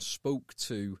Charlie Morgan spoke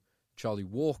to Charlie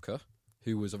Walker,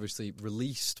 who was obviously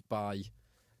released by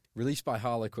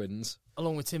Harlequins,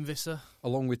 along with Tim Visser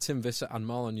and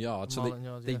Marlon Yard.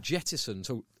 So they jettisoned.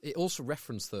 So it also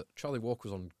referenced that Charlie Walker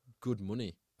was on good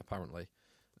money, apparently,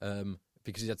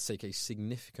 because he had to take a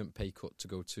significant pay cut to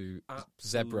go to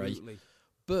Zebre.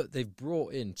 But they've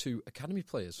brought in 2 academy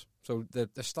players. So they're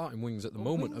starting wings at the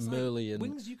moment, Amurli and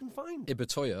wings you can find.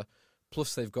 Ibatoya.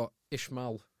 Plus they've got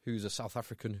Ishmael, who's a South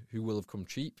African who will have come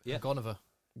cheap. Yeah.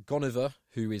 Goniver,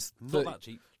 who is not that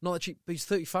cheap. Not that cheap, but he's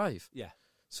 35. Yeah.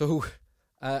 So,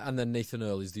 and then Nathan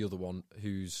Earl is the other one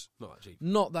who's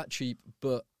not that cheap,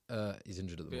 but he's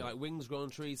injured at the moment. Like wings,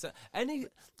 growing trees. Any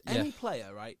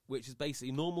player, right, which is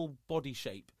basically normal body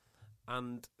shape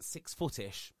and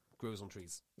 6-foot-ish, grows on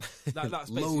trees.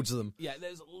 That's loads of them. Yeah,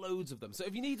 there's loads of them. So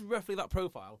if you need roughly that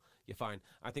profile, you're fine.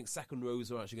 I think second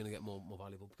rows are actually going to get more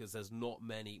valuable because there's not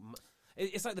many.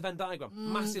 It's like the Venn diagram: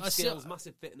 massive skills,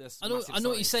 massive fitness. I know what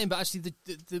you're saying, but actually,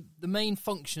 the main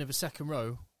function of a second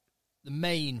row the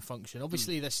main function.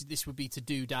 Obviously, this would be to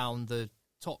do down the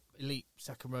top elite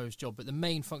second row's job, but the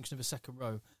main function of a second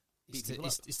row is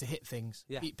to hit things,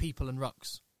 beat people and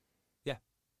rucks. Yeah,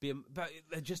 but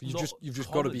they're just you've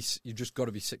just got to be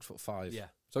 6'5". Yeah.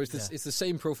 So it's the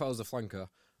same profile as the flanker,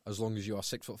 as long as you are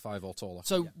 6'5" or taller.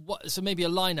 So So maybe a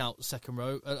line out second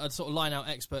row, a sort of line out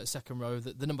expert second row.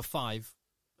 The number 5.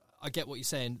 I get what you're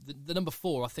saying. The number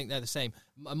 4, I think they're the same.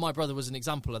 My brother was an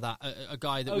example of that. A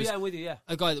guy that I'm with you. Yeah.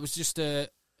 A guy that was just had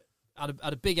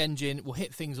a big engine, will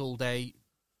hit things all day,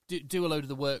 do a load of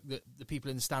the work that the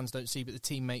people in the stands don't see, but the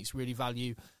teammates really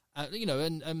value.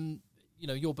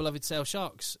 Your beloved Sale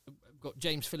Sharks got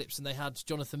James Phillips, and they had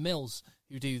Jonathan Mills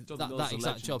who do that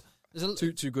exact job. There's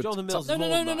too good. Jonathan Mills. No.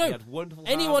 He had wonderful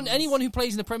Anyone who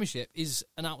plays in the Premiership is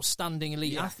an outstanding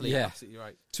elite athlete. Yeah, absolutely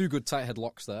right. 2 good tight head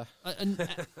locks there. And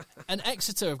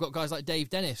Exeter have got guys like Dave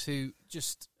Dennis who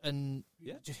just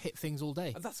hit things all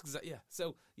day. And that's exactly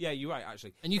So you're right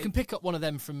actually. And you can pick up one of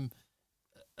them from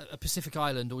a Pacific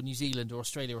Island or New Zealand or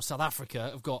Australia or South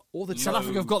Africa. South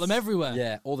Africa have got them everywhere.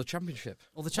 Yeah, or the Championship.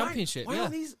 Why are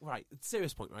these right?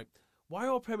 Serious point, right? Why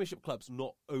are Premiership clubs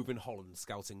not over in Holland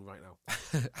scouting right now?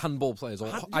 Handball players or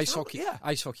ice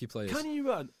hockey players. Can you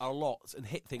run a lot and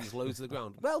hit things low to the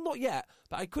ground? Well, not yet,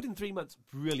 but I could in 3 months.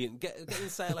 Brilliant. Get in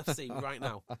Sale FC right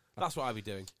now. That's what I'd be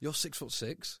doing. You're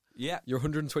 6'6". Yeah. You're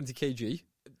 120 kg.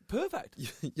 Perfect.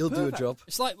 You'll do a job.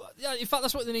 It's like, in fact,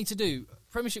 that's what they need to do.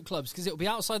 Premiership clubs, because it'll be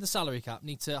outside the salary cap,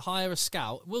 need to hire a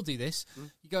scout. We'll do this.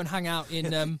 You go and hang out in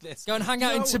in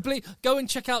Tbilisi. Go and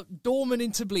check out Dorman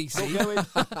in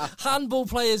Tbilisi. Handball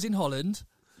players in Holland.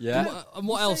 Yeah. And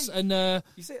what else? And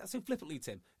you say that so flippantly,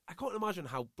 Tim. I can't imagine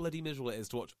how bloody miserable it is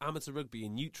to watch amateur rugby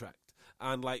in Utrecht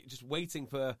and just waiting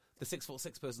for the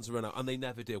 6'6" person to run out, and they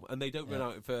never do, and they don't run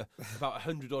out for about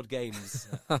 100 odd games,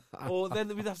 or then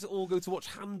we'd have to all go to watch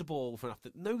handball for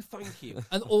after. No, thank you.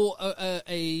 And or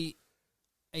a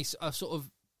sort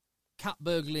of cat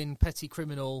burgling petty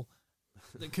criminal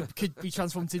that could be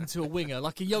transformed into a winger,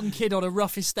 like a young kid on a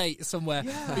rough estate somewhere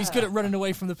who's good at running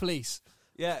away from the police.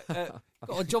 Yeah,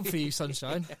 got a job for you,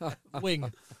 Sunshine.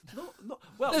 Wing.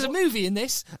 There's a movie in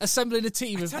this, assembling a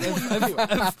team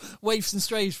of waifs and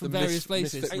strays from various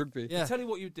places. Rugby. I tell you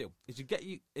what you'd do is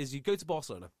you go to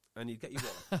Barcelona and you'd get your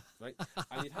wallet, right?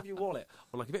 And you'd have your wallet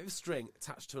on like a bit of a string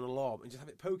attached to an alarm, and just have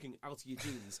it poking out of your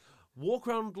jeans. Walk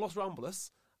around Los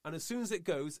Ramblas, and as soon as it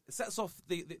goes, it sets off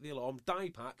the alarm. Die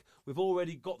pack. We've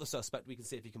already got the suspect. We can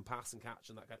see if he can pass and catch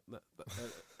and that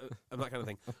kind of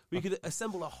thing. We could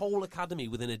assemble a whole academy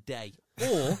within a day,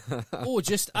 or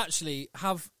just actually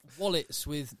have wallets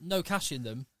with no cash in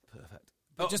them. Perfect.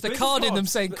 But just a card in them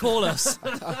saying, "Call us.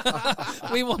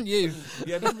 We want you."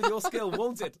 Yeah, men with your skill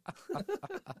wanted.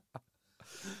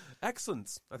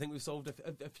 Excellent. I think we've solved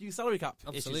a few salary cap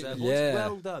issues there. Yeah.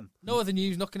 Well done. No other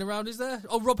news knocking around, is there?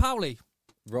 Oh, Rob Howley.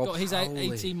 Got his Howley.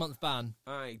 18-month ban.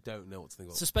 I don't know what to think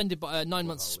about. Suspended by 9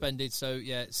 months suspended. So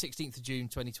 16th of June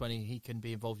 2020, he can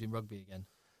be involved in rugby again.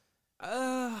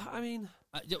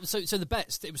 So the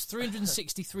bets. It was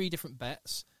 363 different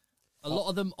bets. A lot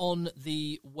of them on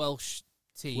the Welsh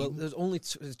team. Well, there's only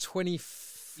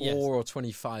 24 or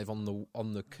 25 on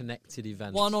the connected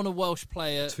event. One on a Welsh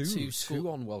player two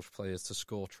on Welsh players to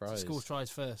score tries. To score tries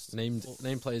first. Named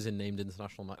players in named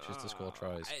international matches to score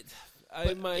tries.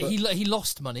 He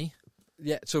lost money.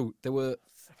 Yeah, so there were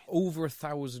over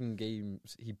 1,000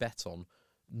 games he bet on.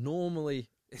 Normally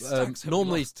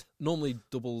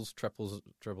doubles,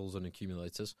 trebles, and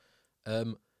accumulators.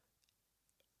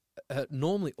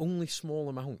 Normally only small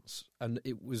amounts, and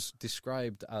it was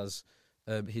described as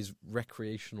his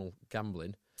recreational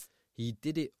gambling. He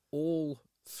did it all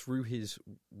through his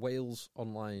Wales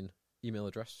Online email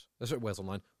address.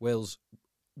 Wales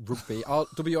Rugby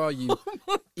WRU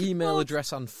email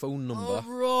address and phone number. Oh,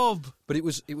 Rob! But it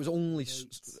was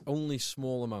only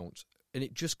small amounts, and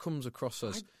it just comes across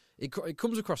as it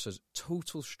comes across as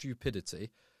total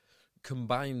stupidity,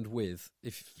 combined with,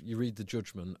 if you read the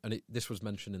judgment, and this was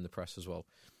mentioned in the press as well,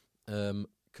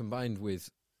 combined with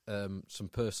some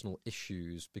personal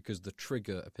issues, because the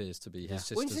trigger appears to be his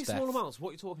sister's When you say death. small amounts,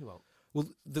 what are you talking about? Well,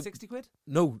 60 quid?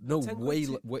 No, 10 way.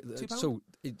 quid? So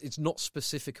it's not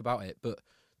specific about it, but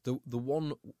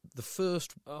the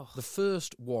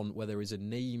first one where there is a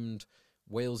named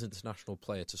Wales international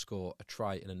player to score a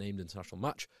try in a named international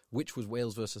match, which was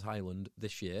Wales versus Ireland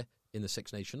this year in the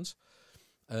Six Nations,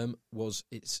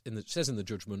 it says in the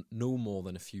judgment no more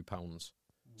than a few pounds.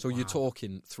 So you're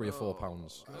talking £3 or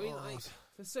 £4. I mean,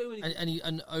 there's so many.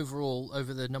 And overall,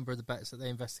 over the number of the bets that they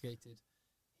investigated,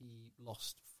 he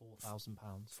lost £4,000.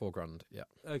 £4,000, yeah.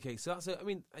 Okay, so that's.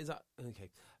 Is that okay?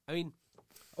 I mean,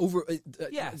 Over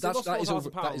Yeah, that is over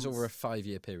 £4,000. a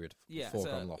 5-year period. Yeah,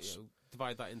 £4 loss.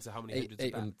 Divide that into how many hundreds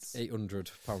of bets.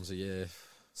 £800 a year.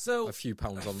 So a few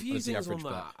pounds on few as the things average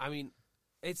on bet. that. I mean,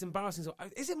 it's embarrassing. So,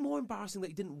 is it more embarrassing that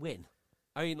he didn't win?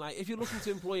 I mean, like, if you're looking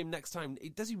to employ him next time,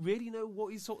 does he really know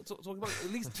what he's talking about?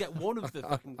 At least get one of the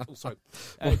fucking...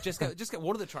 just get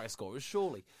one of the try scorers,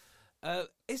 surely.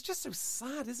 It's just so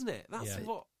sad, isn't it? That's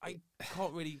what I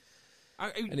can't really...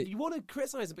 you want to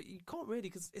criticise him, but you can't really,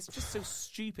 because it's just so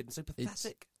stupid and so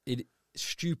pathetic.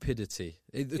 Stupidity.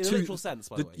 In a literal sense,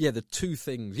 by the way. Yeah, the two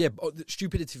things. Yeah,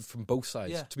 stupidity from both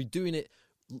sides. Yeah. To be doing it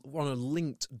on a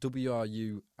linked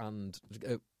WRU and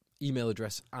email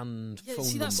address and phone number.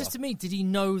 See, that says to me, did he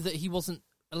know that he wasn't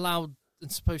allowed and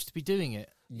supposed to be doing it?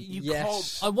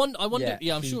 Yes. I wonder.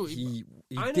 Yeah, I'm sure. He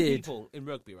I know did. people in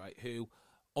rugby, right, who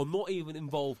are not even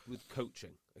involved with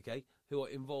coaching, okay? Who are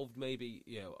involved maybe,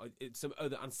 in some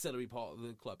other ancillary part of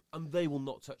the club, and they will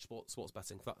not touch sports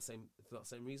betting for that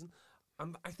same reason.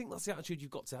 And I think that's the attitude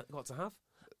you've got to have.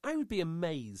 I would be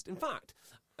amazed. In fact,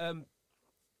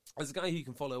 there's a guy who you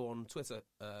can follow on Twitter,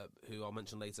 who I'll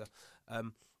mention later,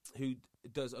 who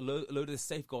does a load of this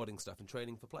safeguarding stuff and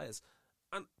training for players.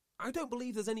 And I don't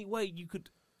believe there's any way you could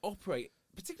operate,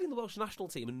 particularly in the Welsh national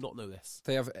team, and not know this.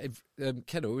 They have.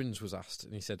 Ken Owens was asked,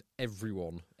 and he said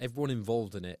everyone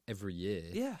involved in it every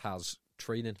year has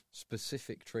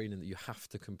specific training that you have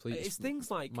to complete. It's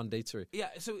things like mandatory. Yeah,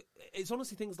 so it's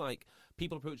honestly things like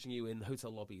people approaching you in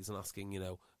hotel lobbies and asking,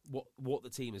 what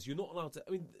the team is. You're not allowed to. I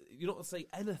mean, you're not allowed to say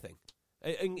anything,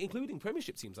 including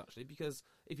Premiership teams actually, because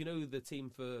if you know the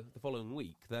team for the following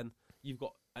week, then you've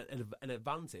got an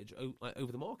advantage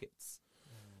over the markets.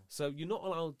 So you're not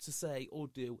allowed to say or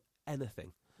do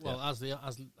anything. Well, as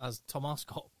Tom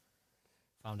Arscott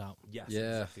found out. Yes,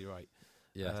 exactly right.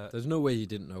 Yeah, there's no way he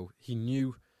didn't know. He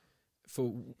knew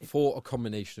for a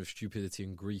combination of stupidity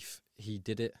and grief, he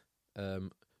did it,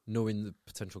 knowing the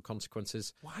potential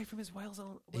consequences. Why from his Wales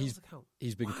account?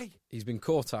 He's Why? been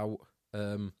caught out.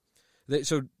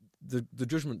 So the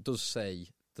judgment does say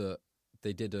that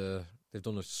they've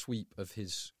done a sweep of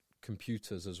his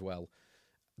computers as well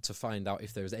to find out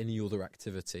if there's any other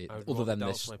activity other than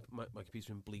this. My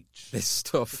computer in bleach. This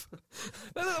stuff.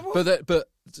 But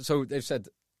so they've said.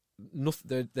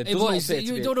 Nothing.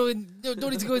 You don't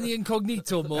need to go in the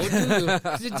incognito mode,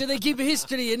 do you? Do they keep a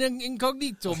history in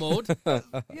incognito mode? If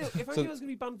I knew I was going to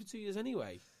be banned for 2 years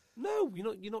anyway, no,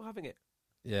 you're not having it.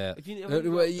 Yeah,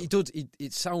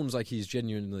 it sounds like he's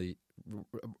genuinely,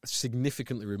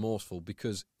 significantly remorseful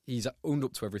because he's owned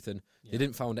up to everything. Yeah. They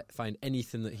didn't find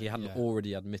anything that he hadn't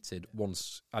already admitted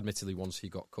once he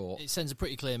got caught. It sends a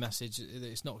pretty clear message that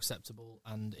it's not acceptable,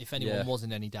 and if anyone was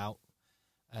in any doubt.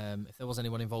 If there was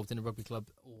anyone involved in a rugby club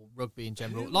or rugby in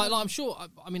general, like I'm sure.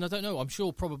 I mean, I don't know. I'm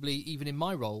sure probably even in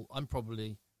my role, I'm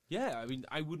probably. Yeah, I mean,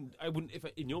 I wouldn't. If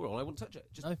in your role, I wouldn't touch it.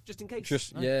 Just in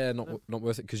case. Not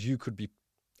worth it because you could be.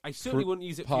 I certainly wouldn't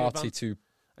use it. Party to.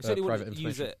 I certainly wouldn't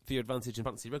use it for your advantage in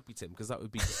fantasy rugby, Tim, because that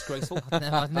would be disgraceful.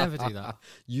 I'd never do that.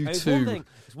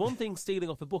 It's one thing stealing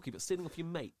off a bookie, but stealing off your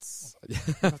mates.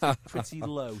 That's pretty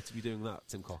low to be doing that,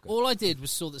 Tim Cocker. All I did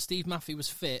was saw that Steve Maffey was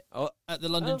fit at the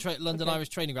London Irish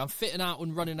training ground, fitting out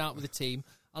and running out with the team.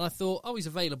 And I thought, he's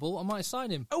available. I might sign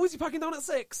him. Oh, is he packing down at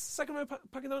 6? Second row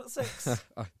packing down at 6.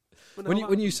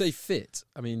 When you say fit,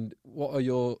 I mean,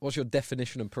 what's your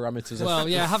definition and parameters? Well,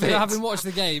 yeah, having watched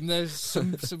the game, there's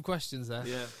some questions there.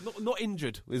 Yeah, not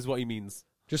injured is what he means.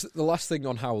 Just the last thing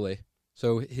on Howley.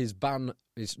 So his ban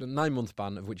is a 9-month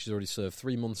ban, of which he's already served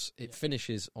 3 months. It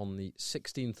finishes on the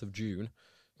 16th of June,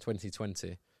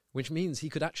 2020, which means he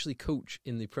could actually coach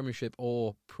in the Premiership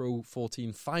or Pro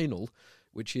 14 final,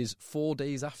 which is 4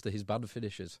 days after his ban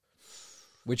finishes.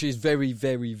 Which is very,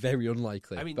 very, very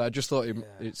unlikely. I mean, but I just thought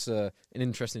it's an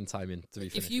interesting timing to be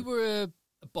finished. If you were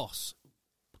a boss,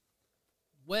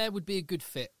 where would be a good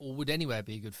fit, or would anywhere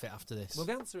be a good fit after this? Well,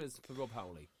 the answer is for Rob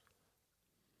Howley.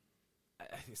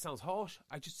 It sounds harsh.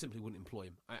 I just simply wouldn't employ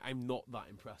him. I'm not that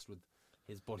impressed with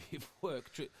his body of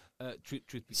work. Truth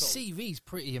be told, CV's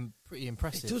pretty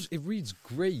impressive. It reads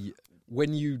great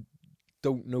when you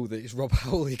don't know that it's Rob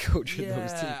Howley coaching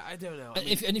those teams. Yeah, I don't know.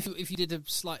 If you did a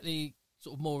slightly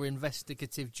sort of more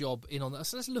investigative job in on that.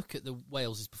 So let's look at the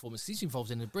Wales' performance. He's involved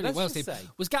in a brilliant Wales team.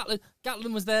 Was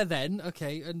Gatland was there then,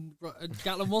 okay, and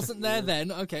Gatland wasn't there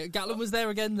then, okay. Gatland was there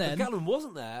again then. Gatland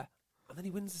wasn't there, and then he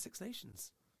wins the Six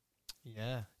Nations.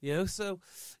 Yeah. So,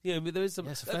 there is some...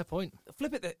 Yeah, it's a fair point.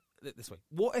 Flip it this way.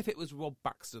 What if it was Rob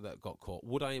Baxter that got caught?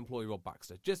 Would I employ Rob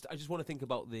Baxter? I just want to think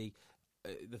about the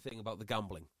thing about the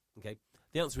gambling, okay?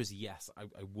 The answer is yes, I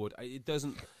would. It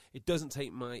doesn't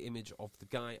take my image of the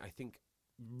guy. I think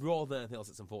rather than anything else,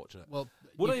 it's unfortunate. Well,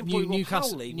 would I employ Rob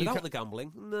Newcastle Howley without the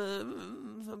gambling?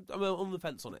 No, I'm on the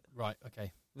fence on it. Right,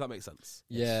 okay. If that makes sense.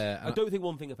 Yeah. I don't think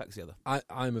one thing affects the other.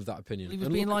 I'm of that opinion. He was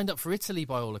being lined up for Italy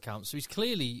by all accounts, so he's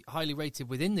clearly highly rated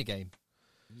within the game.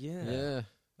 Yeah.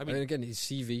 I mean, again, his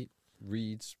CV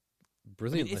reads I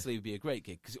brilliantly. mean, Italy would be a great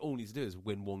gig because all you need to do is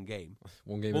win one game.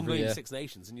 One game One every game year. in Six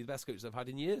Nations, and you're the best coach I've had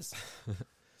in years.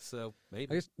 So,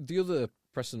 maybe. I guess the other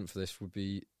precedent for this would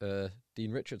be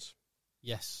Dean Richards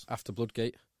Yes. after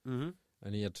Bloodgate. Mm-hmm.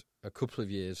 And he had a couple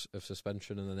of years of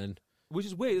suspension, and then Which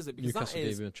is weird, isn't it? Because Newcastle that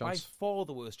gave is him a by chance. far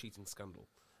the worst cheating scandal.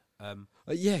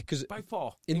 yeah, because By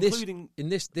far. in including,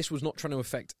 this was not trying to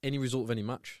affect any result of any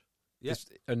match. Yeah.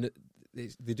 And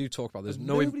they do talk about there's And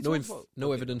no nobody talks about-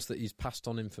 no evidence that he's passed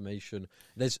on information.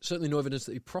 There's certainly no evidence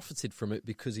that he profited from it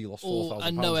because he lost £4,000.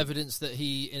 And no evidence that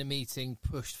he, in a meeting,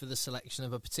 pushed for the selection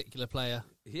of a particular player.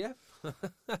 Yeah.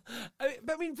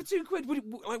 I mean, for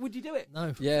 £2, would you do it?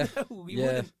 No. Yeah, No, you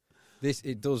yeah.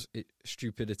 wouldn't.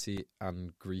 Stupidity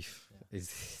and grief is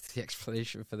the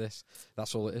explanation for this.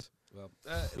 That's all it is. Well,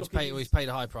 He's paid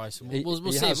a high price. And we'll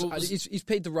He see. has. He's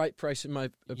paid the right price, in my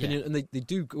opinion, Yeah. and they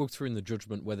do go through in the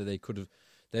judgment whether they could have.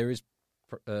 There is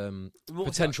What was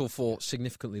potential for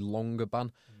significantly longer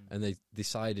ban, and they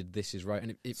decided this is right,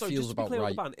 and it Sorry, feels just to be about clear on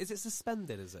right. the ban, is it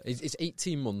suspended, is it? It's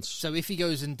 18 months. So if he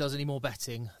goes and does any more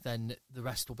betting, then the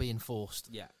rest will be enforced.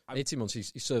 Yeah. 18 months.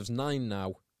 He serves 9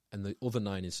 now, and the other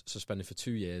 9 is suspended for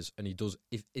 2 years. And he does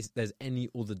if there's any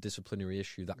other disciplinary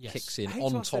issue that Yes. kicks in I hate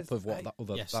on to ask top this, of what I- that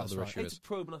other Yes, that that's other right. issue I hate is. to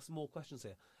probe and ask some more questions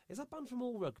here. Is that banned from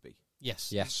all rugby?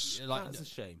 Yes. Yes. Like, That's a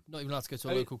shame. not even allowed to go to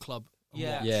a I mean, local club. and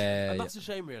Yeah. watch. Yeah, And that's a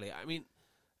shame, really. I mean,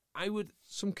 I would...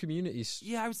 Some communities.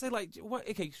 Yeah, I would say, like,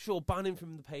 okay, sure, ban him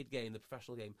from the paid game, the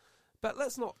professional game. But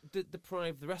let's not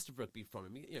deprive the rest of rugby from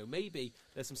him. You know, maybe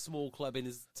there's some small club in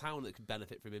his town that could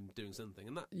benefit from him doing something.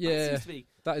 And that seems to be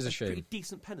that is a pretty shame.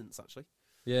 decent penance, actually.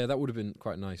 Yeah, that would have been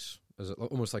quite nice,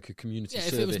 almost like a community Yeah,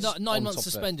 service. if it was 9 on months top of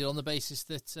it. suspended on the basis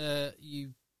that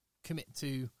you commit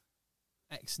to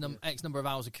X number of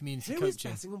hours of community Who is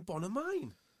coaching. betting on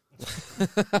Bonamine?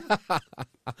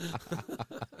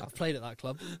 I've played at that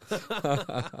club.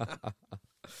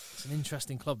 It's an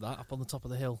interesting club, that, up on the top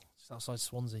of the hill, just outside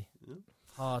Swansea. Yeah.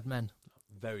 Hard men.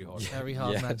 Very hard. Very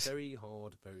hard Yes. men. Very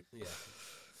hard. Very,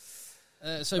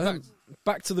 yeah. So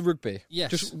Back to the rugby.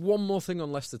 Yes. Just one more thing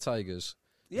on Leicester Tigers.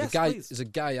 Yes, the guy please. is a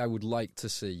guy I would like to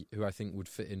see who I think would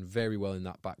fit in very well in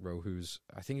that back row.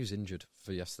 I think he was injured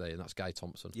for yesterday, and that's Guy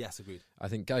Thompson. Yes, agreed. I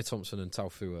think Guy Thompson and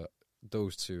Taufua,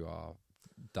 those two are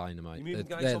dynamite. You moving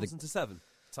Guy They're Thompson to 7?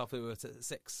 Taufua to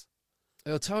 6?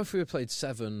 Taufua played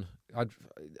 7. To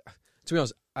be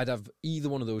honest, I'd have either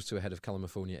one of those two ahead of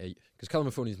California 8 because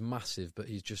California is massive, but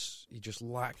he just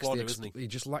lacks Plodder, isn't he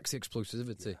just lacks the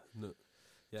explosivity. No.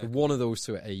 Yeah. So one of those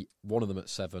two at 8, one of them at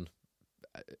 7,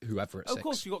 whoever at 6. Of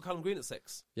course, you got Callum Green at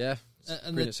 6. Yeah,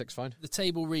 and Green at 6, fine. the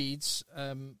table reads,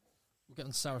 we'll get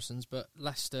on to Saracens, but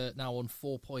Leicester now on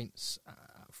 4 points.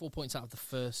 4 points out of the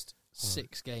first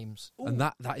 6 games. Ooh. And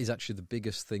that is actually the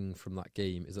biggest thing from that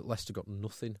game is that Leicester got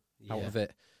nothing out Yeah. of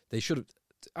it. They should have,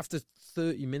 after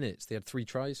 30 minutes, they had 3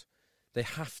 tries. They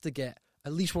have to get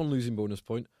at least one losing bonus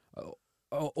point,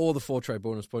 or the 4-try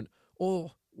bonus point,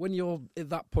 or when you're at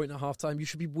that point at half-time, you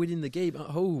should be winning the game at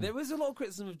home. There was a lot of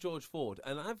criticism of George Ford,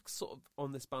 and I've sort of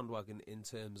on this bandwagon in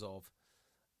terms of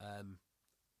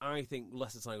I think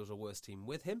Leicester Tigers are a worse team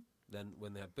with him than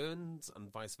when they had Burns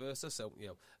and vice versa. So, you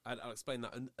know, I'll explain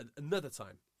that another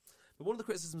time. But one of the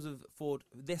criticisms of Ford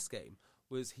this game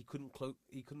was he couldn't close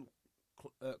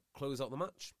out the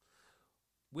match,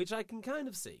 which I can kind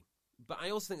of see. But I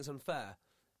also think it's unfair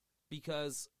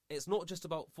because it's not just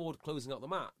about Ford closing out the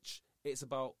match. It's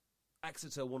about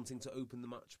Exeter wanting to open the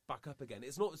match back up again.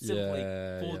 It's not simply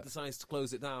Ford decides to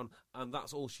close it down and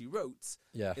that's all she wrote.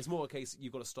 Yeah. It's more a case that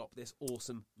you've got to stop this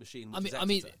awesome machine. I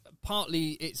mean, partly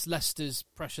it's Leicester's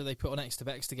pressure they put on Exeter.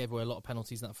 But Exeter gave away a lot of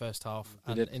penalties in that first half,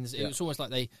 and it was almost like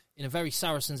they, in a very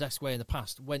Saracens-esque way in the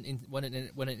past, went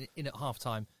in at half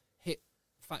time, hit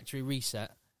factory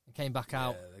reset, and came back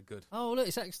out. Yeah, they're good. Oh, look,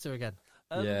 it's Exeter again.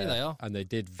 Yeah, Here they are. and they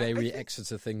did very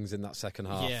Exeter things in that second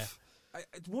half. Yeah.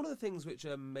 One of the things which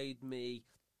made me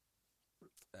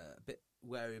a bit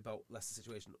wary about Leicester's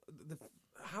situation,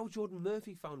 how Jordan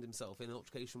Murphy found himself in an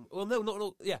altercation. Well, no,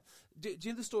 not yeah. Do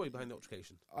you know the story behind the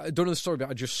altercation? I don't know the story, but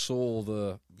I just saw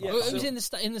the... Yeah, It was in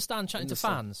the stand chatting to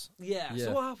stand. fans. Yeah. Yeah.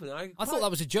 So what happened? I thought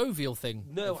that was a jovial thing.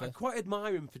 No, I quite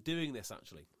admire him for doing this,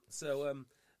 actually. So,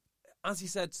 as he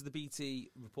said to the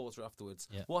BT reporter afterwards,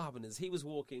 what happened is he was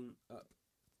walking up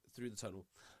through the tunnel.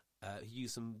 He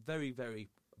used some very, very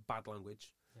bad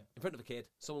language in front of a kid.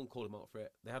 Someone called him out for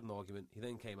it. They had an argument. He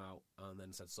then came out and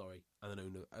then said sorry and then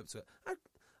owned up to it.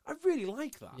 I really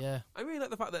like that. Yeah. I really like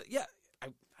the fact that, I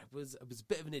was a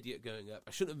bit of an idiot going up.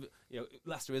 I shouldn't have,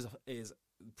 Leicester is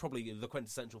probably the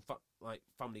quintessential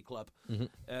family club.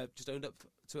 Just owned up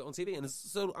to it on TV. And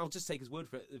so I'll just take his word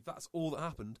for it. If that's all that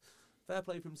happened, fair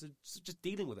play for him to just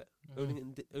dealing with it.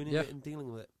 Owning it and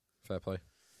dealing with it. Fair play.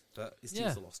 But his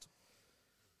teams are lost.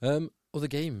 Other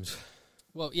games.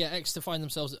 Well, Exeter find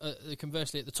themselves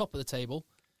conversely at the top of the table,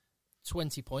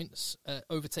 20 points,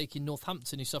 overtaking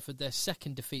Northampton, who suffered their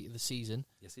second defeat of the season.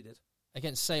 Yes, he did.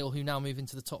 Against Sale, who now move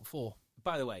into the top 4.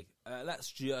 By the way,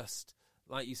 let's just,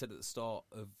 like you said at the start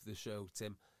of the show,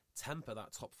 Tim, temper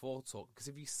that top 4 talk, because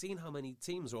have you seen how many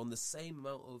teams are on the same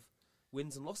amount of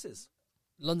wins and losses?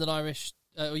 London Irish,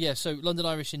 so London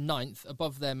Irish in 9th.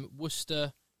 Above them,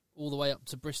 Worcester, all the way up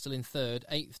to Bristol in 3rd.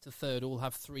 8th to 3rd all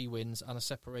have 3 wins and are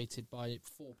separated by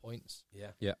 4 points.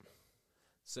 Yeah.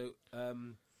 So,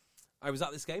 I was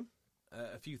at this game.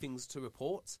 A few things to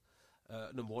report.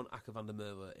 Number 1, Aka van der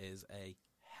Merwe is a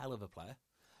hell of a player.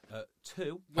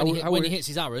 2, when he hits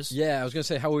his arrows. Yeah, I was going to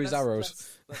say, how are his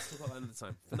arrows? Let's talk about that another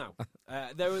time. For now,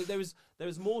 there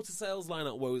was more to Sale's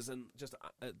lineup woes than just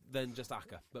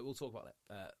Aka, but we'll talk about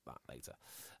that later.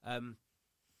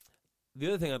 The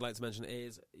other thing I'd like to mention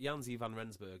is Janzi van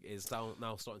Rensburg is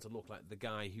now starting to look like the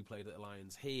guy who played at the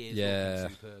Lions. He is looking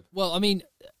superb. Well, I mean,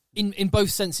 in both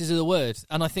senses of the word,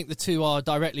 and I think the two are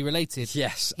directly related.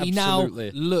 Yes, he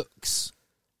absolutely. He now looks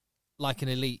like an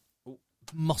elite,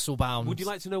 muscle-bound Would you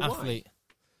like to know athlete. why?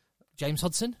 James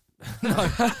Hudson? No.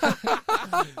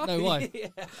 No, why?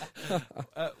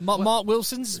 Mark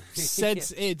Wilson's said,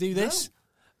 here, do this.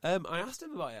 No. I asked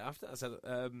him about it after. I said...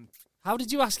 how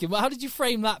did you ask him? How did you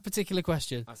frame that particular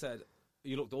question? I said,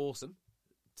 you looked awesome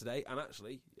today, and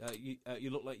actually,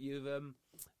 you look like you've...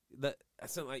 that I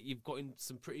sound like you've got in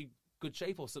some pretty good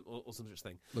shape or some such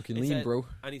thing. Looking lean, bro.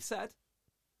 And he said,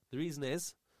 the reason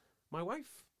is my wife,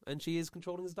 and she is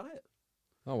controlling his diet.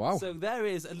 Oh wow! So there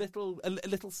is a little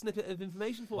snippet of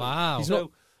information for you. Wow!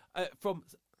 So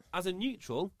as a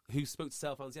neutral who spoke to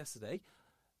Sale fans yesterday,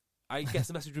 I guess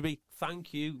the message would be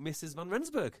thank you, Mrs. Van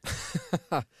Rensburg.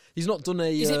 He's not done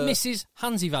a. Is it Mrs.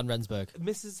 Hansi Van Rensburg?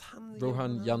 Mrs. Hansi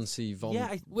Rohan Jansi von.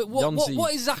 Yeah.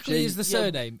 What exactly is the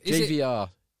surname? Is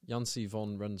JVR. Jansi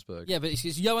von Rensburg. Yeah, but it's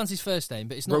Johansi's first name,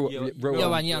 but it's not Johan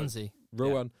Jansi.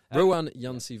 Rohan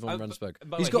Jansi von Rensburg.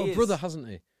 He's got a brother, hasn't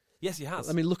he? Yes, he has.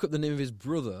 I mean, look up the name of his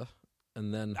brother,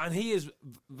 and then... And he is...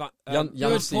 Good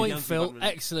point, Phil. Van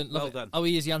Excellent. Well done. Oh,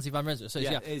 he is Jansi Van Rensburg. So,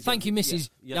 thank you, Mrs.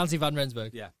 Jansi Van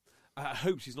Rensburg. Yeah. I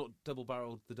hope she's not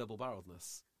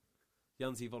double-barrelledness.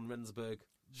 Jansi von Rensburg.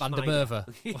 Van der Merwe.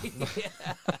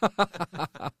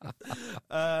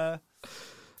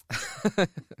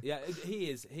 Yeah, he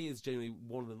is genuinely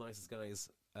one of the nicest guys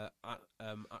at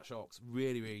Sharks.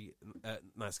 Really, really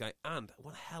nice guy, and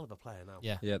one hell of a player now.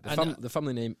 Yeah. The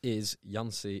family name is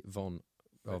Jansi van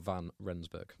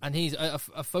Rensburg, and he's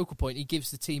a focal point. He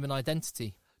gives the team an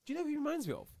identity. Do you know who he reminds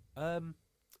me of?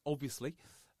 Obviously,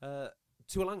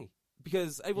 Tuolangi,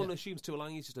 because everyone assumes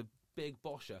Tuolangi is just a big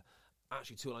bosher.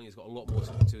 Actually, Tuolangi's got a lot more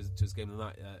to his game than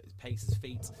that. His pace, his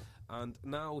feet, and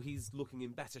now he's looking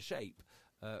in better shape.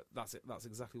 That's it. That's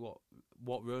exactly what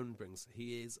Rowan brings.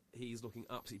 He's looking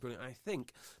absolutely brilliant. I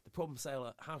think the problem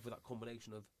Sale have with that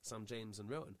combination of Sam James and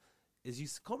Rowan is you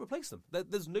can't replace them.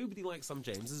 There's nobody like Sam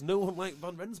James. There's no one like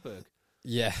Van Rensburg.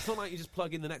 Yeah. It's not like you just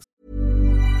plug in the next...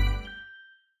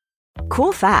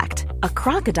 Cool fact, a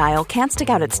crocodile can't stick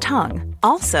out its tongue.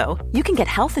 Also, you can get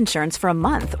health insurance for a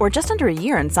month or just under a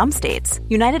year in some states.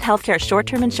 United Healthcare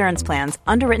short-term insurance plans,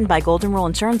 underwritten by Golden Rule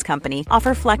Insurance Company,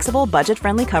 offer flexible,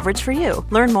 budget-friendly coverage for you.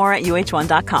 Learn more at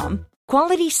UH1.com.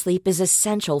 Quality sleep is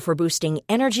essential for boosting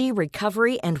energy,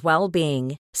 recovery, and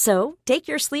well-being. So, take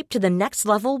your sleep to the next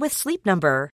level with Sleep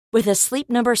Number. With a Sleep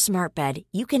Number smart bed,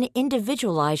 you can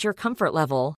individualize your comfort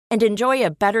level and enjoy a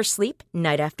better sleep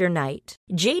night after night.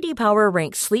 J.D. Power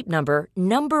ranks Sleep Number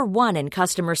number 1 in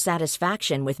customer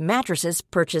satisfaction with mattresses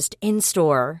purchased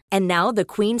in-store. And now the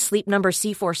Queen Sleep Number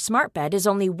C4 smart bed is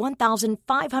only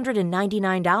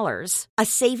 $1,599, a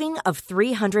saving of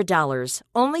 $300,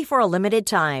 only for a limited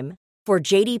time. For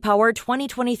J.D. Power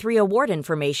 2023 award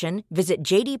information, visit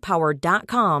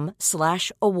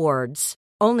jdpower.com/awards.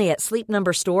 Only at Sleep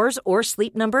Number stores or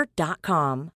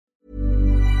sleepnumber.com.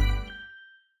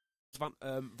 Van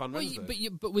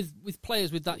Rensburg. But with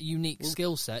players with that unique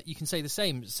skill set, you can say the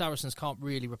same. Saracens can't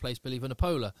really replace Billy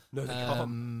Vunipola. No, they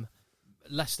can't.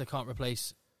 Leicester can't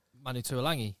replace Manu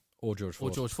Tuolangi or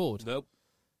George Ford. Nope.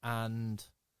 And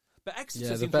but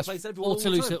Exeter seems to replace everyone all the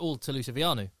time. Toulouse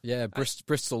Vianu. Yeah,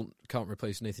 Bristol can't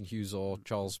replace Nathan Hughes or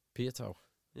Charles Piatow.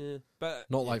 Yeah, but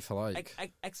not like for like.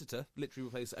 Exeter literally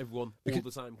replace everyone all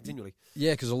the time, continually.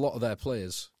 Yeah, because a lot of their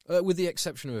players, with the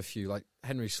exception of a few, like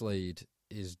Henry Slade,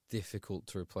 is difficult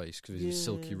to replace because of his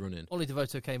silky running. Ollie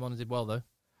Devoto came on and did well though.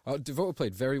 Devoto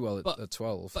played very well at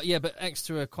 12. But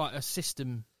Exeter are quite a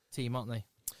system team, aren't they?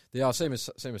 They are same as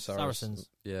Saracens.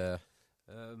 Yeah.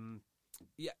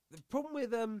 The problem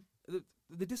with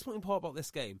the disappointing part about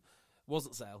this game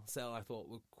wasn't Sale. Sale, I thought,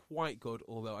 were quite good,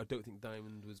 although I don't think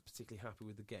Diamond was particularly happy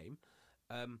with the game.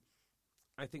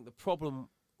 I think the problem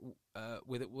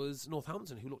with it was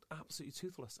Northampton, who looked absolutely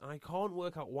toothless, and I can't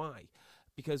work out why,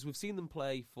 because we've seen them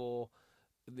play for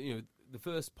the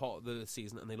first part of the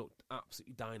season, and they looked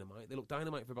absolutely dynamite. They looked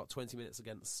dynamite for about 20 minutes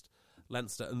against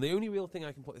Leinster, and the only real thing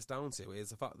I can put this down to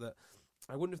is the fact that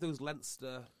I wonder if those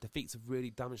Leinster defeats have really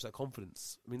damaged their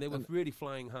confidence. I mean, they were really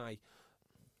flying high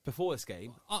before this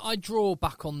game. I draw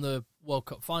back on the World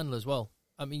Cup final as well.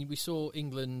 I mean, we saw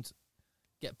England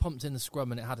get pumped in the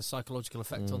scrum, and it had a psychological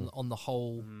effect on the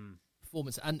whole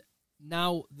performance. And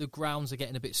now the grounds are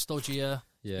getting a bit stodgier,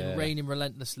 raining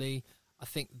relentlessly. I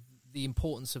think the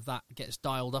importance of that gets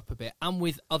dialed up a bit. And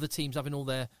with other teams having all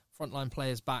their frontline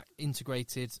players back,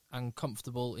 integrated and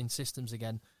comfortable in systems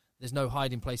again, there's no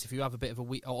hiding place. If you have a bit of a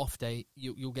week or off day,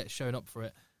 you'll get shown up for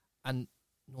it. And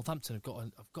Northampton have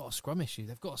got a scrum issue.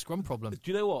 They've got a scrum problem.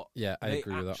 Do you know what? Yeah, I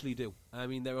agree with that. They actually do. I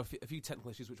mean, there are a few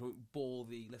technical issues which I won't bore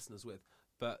the listeners with.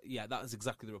 But yeah, that is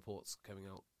exactly the reports coming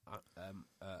out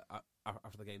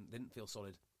after the game. They didn't feel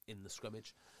solid in the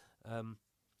scrummage.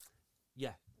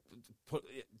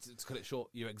 To cut it short,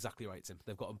 you're exactly right, Tim.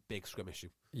 They've got a big scrum issue.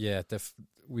 Yeah,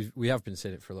 we have been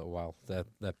saying it for a little while.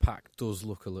 Their pack does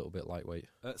look a little bit lightweight.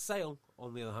 Sale,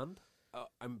 on the other hand,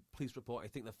 I'm pleased to report, I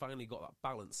think they finally got that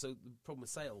balance. So the problem with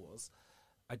Sale was,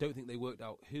 I don't think they worked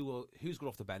out who's good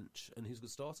off the bench and who's a good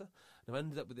starter. And I've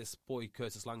ended up with this boy,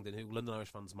 Curtis Langdon, who London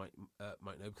Irish fans might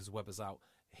know because Webber's out.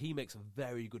 He makes a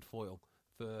very good foil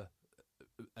for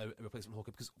a replacement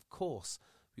hooker because, of course,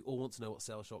 we all want to know what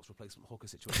Sale Shark's replacement hooker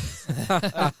situation is.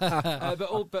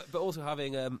 But also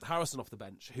having Harrison off the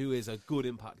bench, who is a good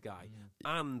impact guy,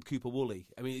 and Cooper Woolley.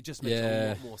 I mean, it just makes a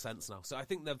lot more sense now. So I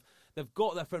think they've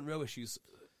got their front row issues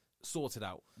sorted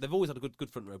out. They've always had a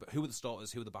good front row, but who are the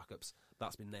starters, who are the backups?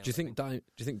 That's been nailed. Do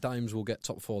you think Dimes will get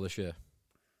top 4 this year?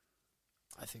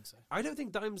 I think so. I don't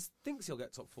think Dimes thinks he'll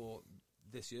get top 4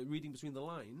 this year, reading between the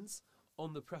lines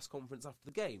on the press conference after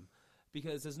the game.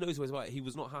 Because there's no two ways about it. He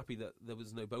was not happy that there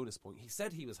was no bonus point. He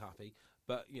said he was happy,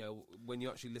 but when you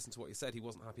actually listen to what he said, he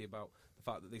wasn't happy about the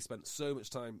fact that they spent so much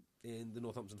time in the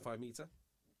Northampton 5 metre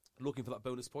looking for that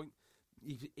bonus point.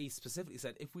 He specifically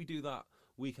said, if we do that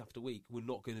week after week, we're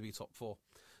not going to be top 4.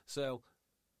 So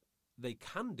they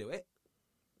can do it,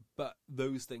 but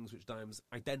those things which Dimes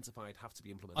identified have to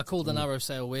be implemented. I called a narrow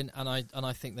Sale win, and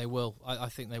I think they will. I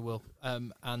think they will.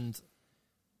 And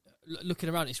looking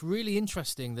around, it's really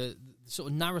interesting that the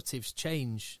sort of narratives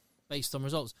change based on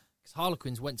results. Because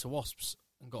Harlequins went to Wasps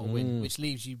and got a win, which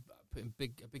leaves you putting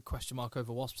a big question mark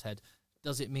over Wasps' head.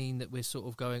 Does it mean that we're sort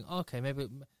of going, okay, maybe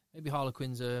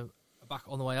Harlequins are back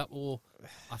on the way up, or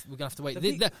we're going to have to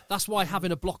wait? That's why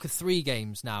having a block of 3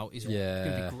 games now is going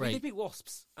to be great. They beat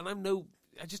Wasps, and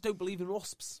I just don't believe in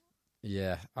Wasps.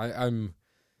 Yeah, I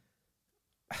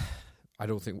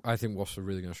think Wasps are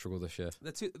really going to struggle this year.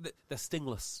 They're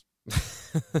stingless.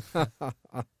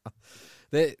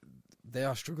 They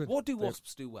are struggling. What do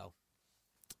Wasps do well?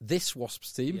 This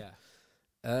Wasps team?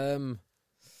 Yeah.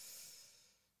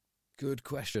 Good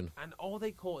question. And are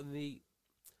they caught in the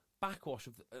backwash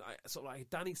of sort of like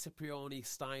Danny Cipriani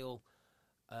style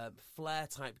flair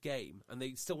type game, and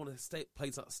they still want to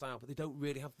play that style, but they don't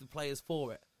really have the players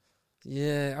for it?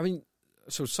 Yeah, I mean,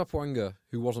 so Sapwanga,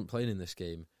 who wasn't playing in this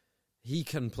game, he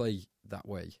can play that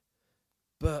way,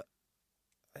 but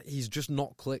he's just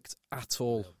not clicked at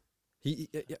all.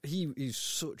 He's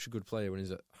such a good player when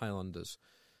he's at Highlanders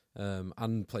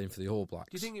and playing for the All Blacks.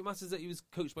 Do you think it matters that he was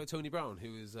coached by Tony Brown,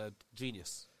 who is a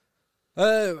genius?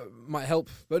 Might help,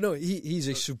 but no, he's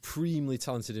a supremely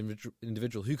talented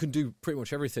individual who can do pretty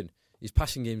much everything. His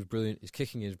passing game is brilliant, his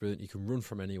kicking game is brilliant, he can run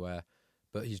from anywhere,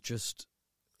 but he's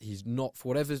not, for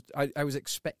whatever, I was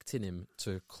expecting him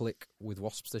to click with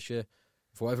Wasps this year.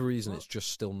 For whatever reason, it's just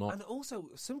still not. And also,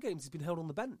 some games he's been held on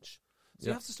the bench. So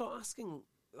you have to start asking,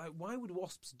 like, why would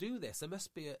Wasps do this? There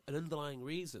must be an underlying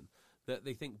reason that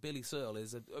they think Billy Searle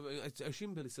is... I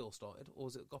assume Billy Searle started, or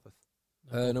was it Goppeth?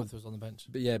 No, Goppeth was on the bench.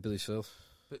 But yeah, Billy Searle.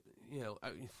 But,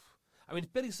 I mean,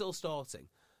 if Billy Searle starting,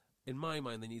 in my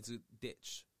mind, they need to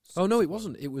ditch... Oh, no, it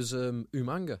wasn't. It was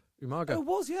Umaga. Oh, it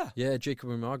was, yeah. Yeah, Jacob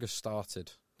Umaga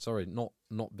started Sorry, not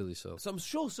Billy Searle. So I'm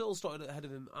sure Searle started ahead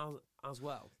of him as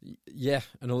well. Yeah,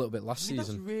 and a little bit last season.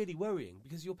 That's really worrying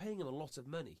because you're paying him a lot of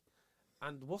money,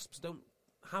 and Wasps don't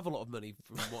have a lot of money,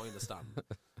 from what I understand.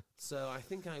 So I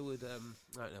think I would. I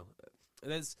don't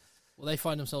know. Well, they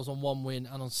find themselves on 1 win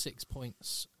and on 6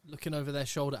 points, looking over their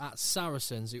shoulder at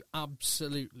Saracens, who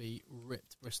absolutely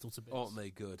ripped Bristol to bits. Aren't they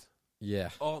good? Yeah,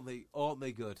 Aren't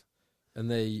they good?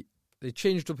 And they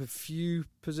changed up a few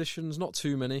positions, not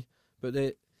too many, but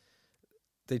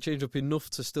they changed up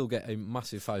enough to still get a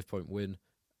massive 5-point win,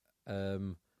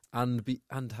 and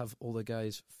have all the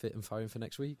guys fit and firing for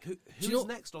next week. Who's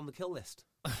next on the kill list?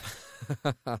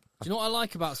 Do you know what I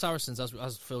like about Saracens,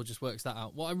 as Phil just works that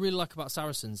out? What I really like about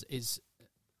Saracens is,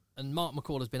 and Mark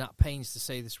McCall has been at pains to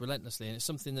say this relentlessly, and it's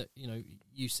something that,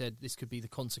 you said this could be the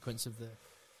consequence of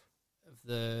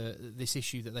this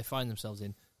issue that they find themselves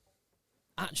in.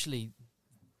 Actually,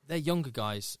 their younger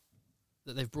guys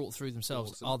that they've brought through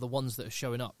themselves are the ones that are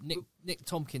showing up. Nick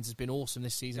Tompkins has been awesome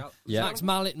this season. Yeah. Max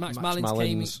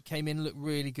Mallins came in, looked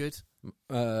really good.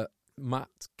 Matt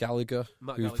Gallagher,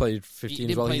 who played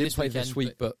 15 as well. He didn't play this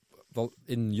week, but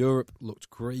in Europe looked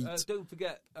great. Don't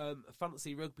forget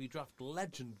fantasy rugby draft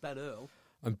legend Ben Earl.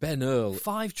 And Ben Earl,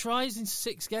 5 tries in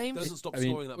 6 games. Doesn't stop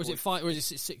scoring that. Was it 5 or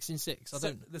is it 6 in 6? I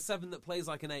don't. The 7 that plays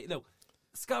like an 8. No,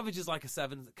 Scavenge is like a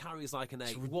 7. Carries like an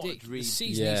 8. What a dream! The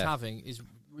season he's having is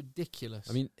ridiculous.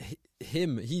 I mean,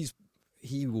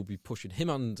 he will be pushing. Him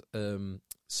and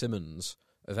Simmons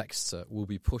of Exeter will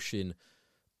be pushing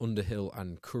Underhill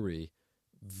and Curry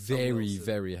very,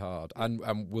 very hard,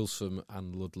 and Wilson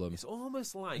and Ludlam. It's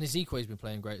almost like, and Ezekwue's been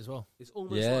playing great as well. It's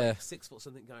almost like 6 foot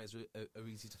something guys are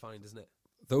easy to find, isn't it?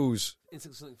 Those in 6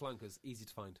 foot something flankers easy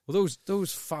to find. Well,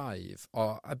 those 5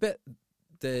 are. I bet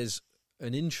there's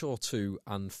an inch or 2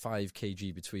 and 5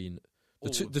 kg between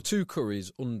the two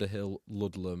Currys, Underhill,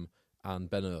 Ludlam, and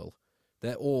Ben Earl.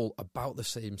 They're all about the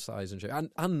same size and shape.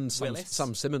 And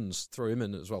Sam Simmons, throw him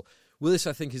in as well. Willis,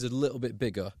 I think, is a little bit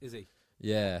bigger. Is he?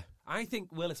 Yeah. I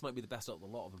think Willis might be the best out of a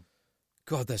lot of them.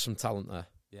 God, there's some talent there.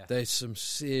 Yeah. There's some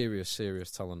serious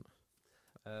talent.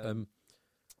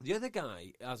 The other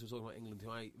guy, as we're talking about England,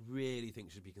 who I really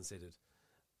think should be considered,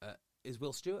 is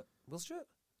Will Stewart. Will Stewart?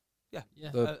 Yeah.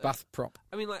 The Bath prop.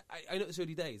 I mean, like, I know it's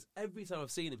early days. Every time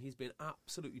I've seen him, he's been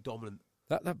absolutely dominant.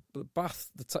 That Bath,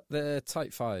 their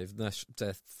tight 5,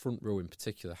 their front row in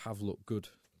particular, have looked good.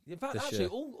 In fact, actually,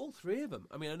 all 3 of them.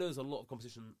 I mean, I know there's a lot of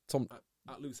competition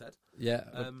at Loosehead. Yeah,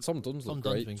 Tom Dunn's looked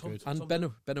great. Good. And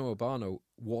Benno Urbano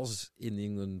was in the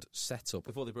England setup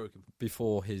before they broke him.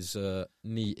 Before his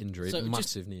knee injury,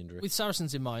 massive knee injury. With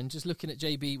Saracens in mind, just looking at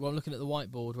JB, I'm looking at the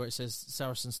whiteboard where it says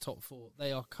Saracens top 4.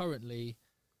 They are currently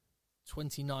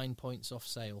 29 points off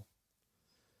Sale.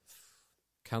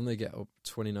 Can they get up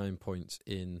 29 points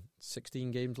in 16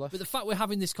 games left? But the fact we're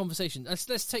having this conversation,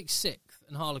 let's take 6th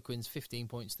and Harlequins 15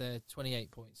 points. They're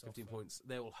 28 points. 15 points.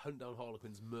 They will hunt down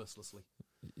Harlequins mercilessly.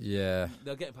 Yeah,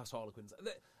 they're getting past Harlequins.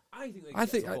 I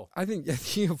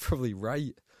think you're probably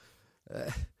right.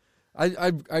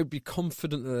 I'd be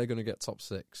confident that they're going to get top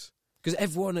 6 because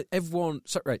everyone.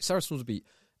 Saracens will beat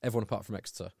everyone apart from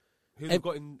Exeter. Who they've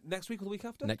got in next week or the week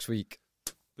after? Next week.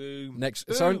 Boom.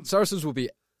 Boom. Saracens will beat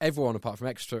everyone apart from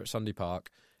Exeter at Sandy Park.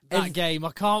 That game,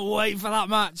 I can't wait for that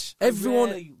match.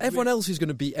 Everyone else is going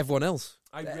to beat everyone else.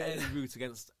 I rarely root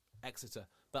against Exeter,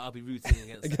 but I'll be rooting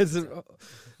against Exeter.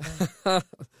 I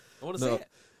want to see it.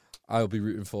 I'll be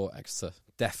rooting for Exeter,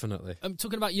 definitely. I'm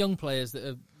talking about young players that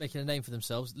are making a name for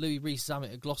themselves. Louis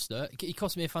Rees-Zammit at Gloucester. He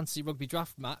cost me a fantasy rugby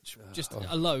draft match just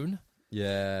alone.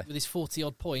 Yeah, with his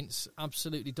 40-odd points,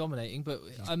 absolutely dominating. But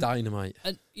dynamite.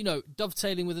 And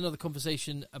dovetailing with another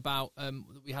conversation about that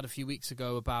we had a few weeks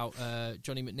ago about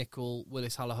Johnny McNichol,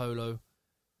 Willis Halaholo,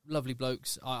 lovely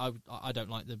blokes. I don't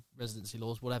like the residency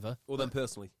laws, whatever. Or them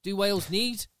personally. Do Wales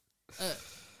need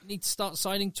to start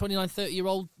signing 29,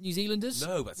 30-year-old New Zealanders?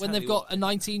 No, but when they've got a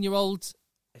 19-year-old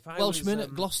Welshman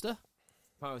at Gloucester.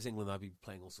 If I was England, I'd be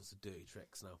playing all sorts of dirty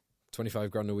tricks now.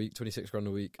 25 grand a week, 26 grand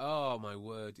a week. Oh my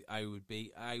word! I would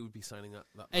be signing that.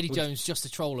 Eddie Jones, just to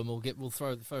troll him, will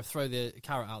throw the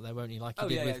carrot out there, won't he? Like he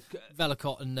did with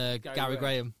Vellacott and Gary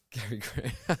Graham. Gary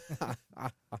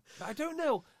Graham. I don't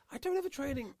know. I don't have a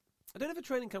training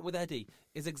camp with Eddie.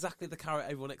 Is exactly the carrot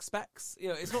everyone expects.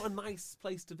 It's not a nice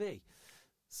place to be.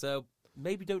 So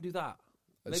maybe don't do that.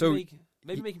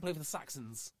 Maybe make him play for the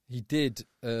Saxons. He did.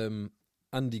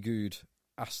 Andy Good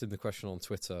asked him the question on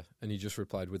Twitter, and he just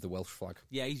replied with the Welsh flag.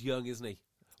 Yeah, he's young, isn't he?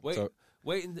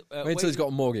 Wait until he's got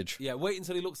a mortgage. Yeah, wait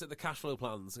until he looks at the cash flow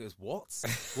plans and goes, What's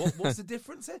the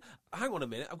difference here? Hang on a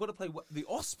minute, I've got to play the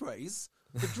Ospreys,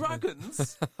 the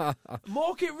Dragons,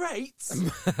 market rates.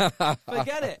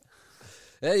 Forget it.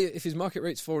 Hey, if his market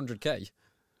rate's 400k.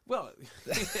 Well,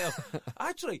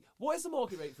 actually, what is the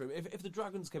market rate for him if the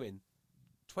Dragons come in?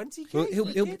 20k?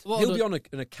 Well, he'll be on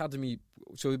an academy,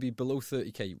 so he'll be below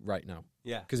 30k right now.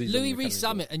 Yeah. Louis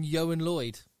Rees-Zammit and Johan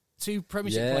Lloyd, two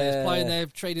Premiership players playing their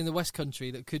trade in the West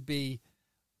Country that could be...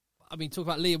 I mean, talk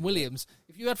about Liam Williams.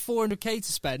 If you had 400k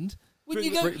to spend... Wouldn't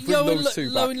you go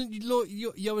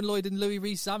Johan Lloyd and Louis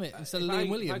Rees-Zammit instead of Liam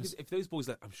Williams? If those boys,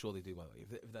 I'm sure they do, by the way,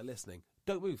 if they're listening,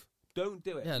 don't move. Don't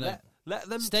do it. Yeah, let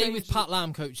them stay with Pat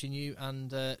Lam coaching you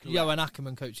and Johan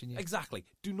Ackerman coaching you. Exactly.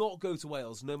 Do not go to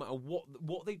Wales, no matter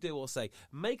what they do or say.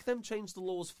 Make them change the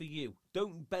laws for you.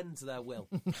 Don't bend to their will.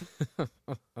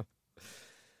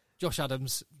 Josh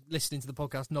Adams, listening to the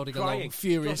podcast, nodding along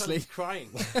furiously. Crying.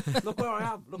 Look where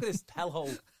I am. Look at this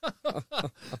hellhole.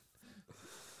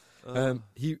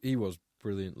 He was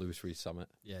brilliant, Louis Rees-Zammit.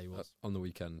 Yeah, he was. On the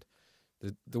weekend.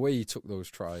 The way he took those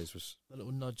tries was... A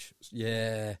little nudge.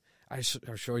 Yeah. I was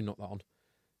sure he knocked that on.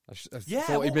 I yeah,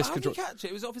 thought he missed how did control. he catch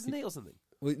it? It was off his knee or something?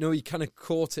 Well, no, he kind of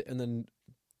caught it and then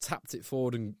tapped it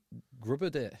forward and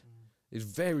grubbered it. It was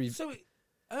very...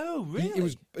 Oh,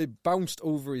 really? It bounced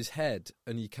over his head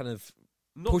and he kind of...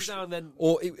 Knocked down then...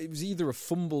 Or it was either a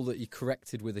fumble that he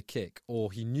corrected with a kick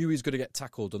or he knew he was going to get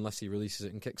tackled unless he releases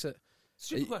it and kicks it.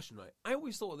 Stupid question, right? I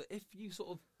always thought that if you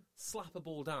sort of slap a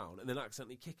ball down and then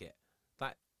accidentally kick it,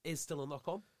 that is still a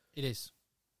knock-on. It is.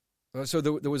 So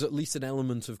there was at least an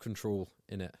element of control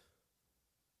in it.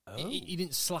 Oh. He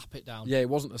didn't slap it down. Yeah, it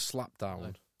wasn't a slap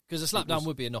down. Because a slap down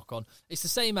would be a knock-on. It's the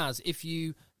same as if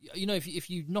you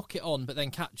knock it on but then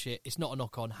catch it, it's not a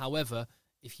knock-on. However,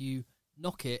 if you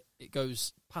knock it, it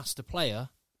goes past a player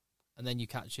and then you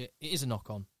catch it, it is a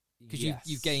knock-on. Because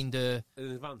you've gained an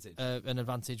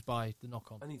advantage by the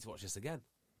knock-on. I need to watch this again.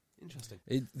 Interesting.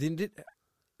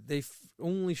 They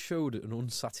only showed an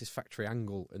unsatisfactory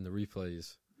angle in the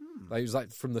replays. Like, it was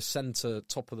like from the centre,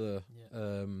 top of the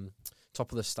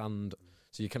stand,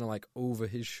 so you're kind of like over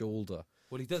his shoulder.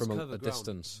 Well, he does from cover a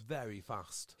distance. Very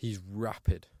fast. He's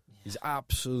rapid. Yeah. He's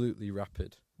absolutely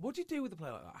rapid. What do you do with a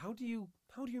player like that? How do you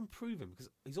improve him? Because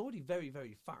he's already very,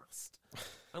 very fast.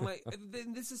 And like,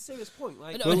 this is a serious point.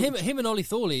 Like, him and Ollie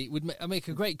Thorley would make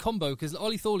a great combo because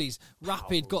Ollie Thorley's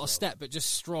rapid, got a step, but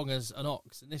just strong as an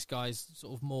ox, and this guy's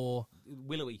sort of more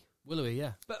willowy,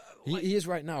 yeah. But he is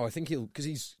right now. I think because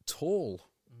he's tall.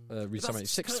 Recently,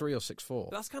 6'3" or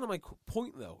 6'4". That's kind of my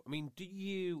point, though. I mean,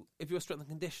 if you're a strength and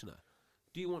conditioner,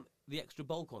 do you want the extra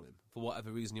bulk on him for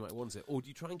whatever reason you might want it, or do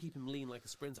you try and keep him lean like a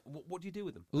sprinter? What do you do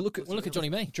with him? Look at Johnny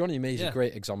May. Johnny May's a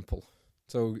great example.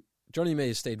 So Johnny May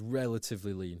has stayed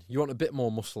relatively lean. You want a bit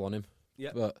more muscle on him,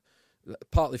 but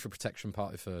partly for protection,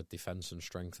 partly for defence and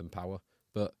strength and power.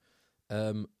 But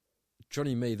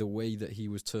Johnny May, the way that he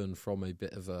was turned from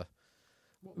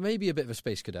maybe a bit of a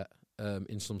space cadet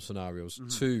in some scenarios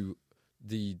to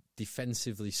the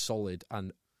defensively solid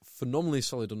and phenomenally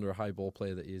solid under a high ball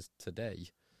player that he is today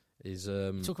is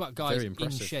talk about guys very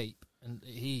impressive. In shape, and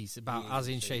he's about as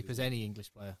in shape as any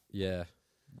English player. Yeah.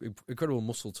 Incredible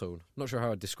muscle tone. Not sure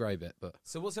how I'd describe it, but...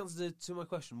 So what's the answer to my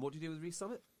question? What do you do with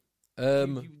Rees-Zammit?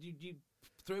 You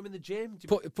throw him in the gym?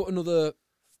 Put another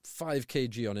 5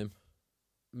 kg on him,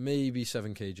 maybe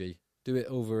 7 kg. Do it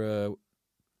over a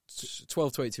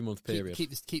 12 to 18 month period.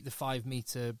 Keep the 5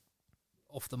 metre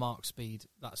off the mark speed.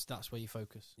 That's where you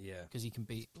focus. Yeah, because he can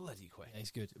beat bloody quick. Yeah,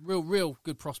 he's good. Real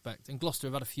good prospect. And Gloucester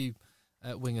have had a few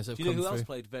wingers. Do you know who else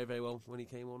played very, very well when he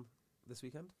came on this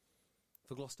weekend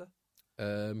for Gloucester?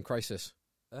 Crisis.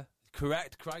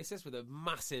 Correct, Crisis with a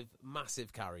massive,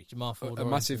 massive carry. Jamar Ford, a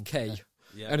massive K,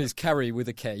 and his carry with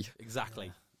a K. Exactly.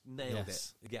 Yeah. Nailed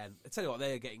it again. I tell you what,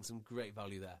 they are getting some great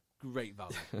value there. Great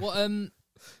value. Well,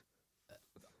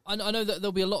 I know that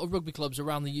there'll be a lot of rugby clubs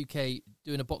around the UK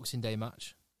doing a Boxing Day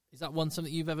match. Is that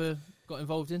something you've ever got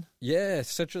involved in? Yeah,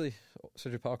 Sedgley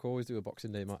Park always do a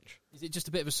Boxing Day match. Is it just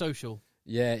a bit of a social?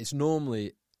 Yeah, it's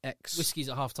normally whiskies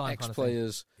at half time.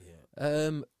 Ex-players.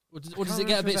 Yeah. Or does it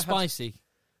get a bit spicy?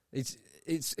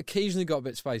 It's occasionally got a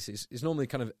bit spicy. It's normally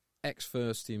kind of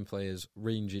ex-first team players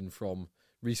ranging from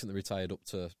recently retired up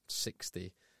to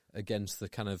 60 against the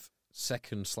kind of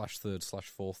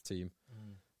second/third/fourth team.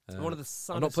 One of the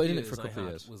saddest years I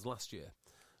had was last year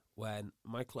when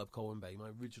my club, Colwyn Bay,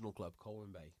 my original club,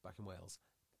 Colwyn Bay, back in Wales,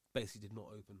 basically did not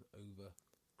open over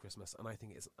Christmas, and I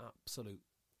think it's an absolute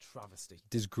travesty.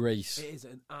 Disgrace. It is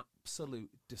an absolute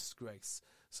disgrace.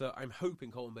 So I'm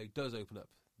hoping Colwyn Bay does open up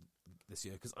this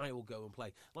year because I will go and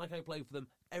play like I play for them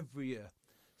every year.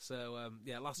 So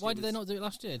last year. Why did they not do it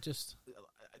last year? Just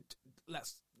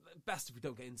best if we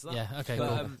don't get into that. Yeah, okay, but,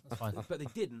 cool. That's fine. But they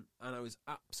didn't, and I was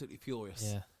absolutely furious.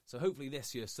 Yeah. So hopefully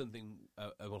this year something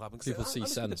will happen. People see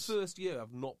sense. The first year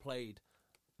I've not played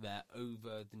there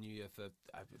over the New Year for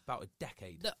about a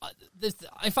decade.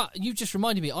 In fact, you just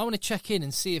reminded me. I want to check in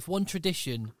and see if one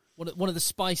tradition, one of the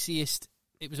spiciest.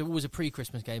 It was always a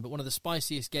pre-Christmas game, but one of the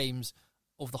spiciest games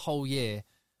of the whole year.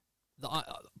 That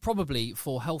probably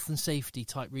for health and safety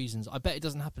type reasons. I bet it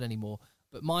doesn't happen anymore.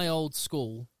 But my old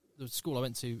school, the school I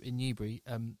went to in Newbury,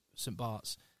 St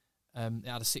Bart's, it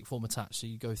had a sixth form attached, so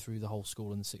you go through the whole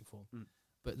school in the sixth form.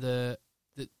 But the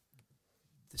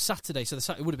Saturday, so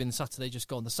it would have been the Saturday just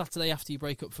gone. The Saturday after you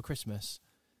break up for Christmas,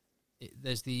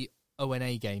 there's the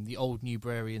ONA game, the Old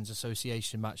Newburyans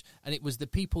Association match, and it was the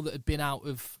people that had been out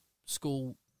of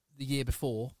school the year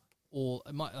before, or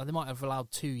they might have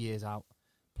allowed 2 years out,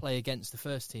 play against the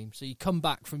first team. So you come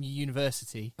back from your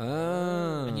university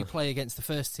and you play against the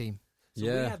first team. So we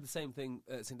had the same thing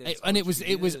at St David's and College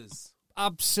it was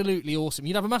absolutely awesome.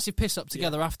 You'd have a massive piss up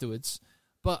together afterwards,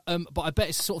 but I bet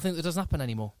it's the sort of thing that doesn't happen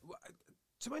anymore.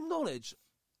 To my knowledge,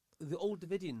 the Old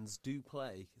Davidians do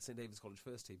play St David's College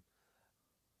first team.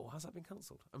 Or has that been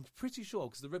cancelled? I'm pretty sure,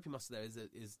 because the rugby master there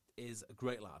is a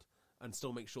great lad and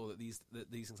still makes sure that these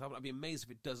things happen. I'd be amazed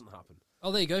if it doesn't happen.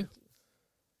 Oh, there you go.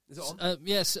 Is it on?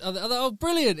 Yes. Oh,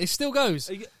 brilliant! It still goes.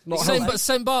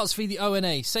 St Bart's for the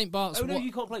ONA. St Bart's. Oh no,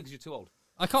 you can't play because you're too old.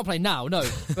 I can't play now. No,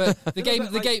 but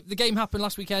the game happened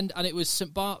last weekend, and it was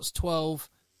St Bart's 12,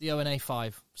 the ONA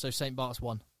 5. So St Bart's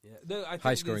 1. Yeah, no, I high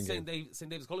think scoring St game.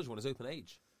 David's College one is open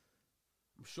age.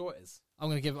 I'm sure it is. I'm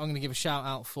gonna give a shout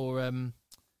out for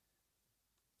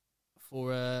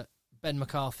Ben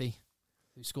McCarthy,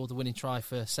 who scored the winning try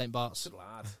for St Bart's. Good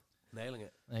lad, nailing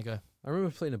it. There you go. I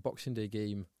remember playing a Boxing Day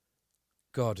game.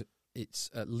 God, it's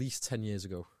at least 10 years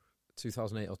ago,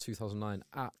 2008 or 2009,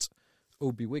 at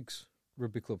Obi Wiggs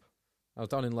Rugby Club. I was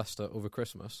down in Leicester over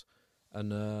Christmas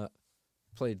and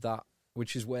played that,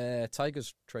 which is where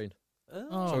Tigers train.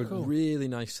 Oh, so cool. Really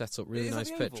nice setup, really nice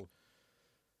pitch. Is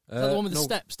that the one with the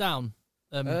steps down?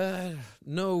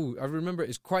 No, I remember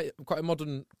it's quite a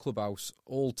modern clubhouse,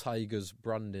 all Tigers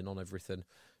branding on everything.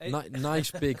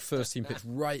 Nice big first team pitch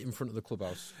right in front of the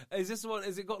clubhouse. Is this the one?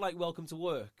 Has it got like welcome to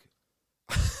work?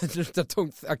 I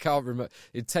can't remember.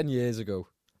 10 years ago.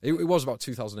 It was about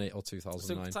 2008 or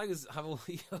 2009. So Tigers have all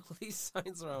these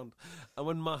signs around, and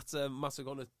when Matt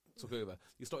O'Connor took over,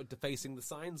 you started defacing the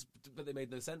signs, but they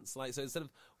made no sense. Like, so instead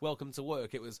of "Welcome to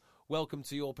work," it was "Welcome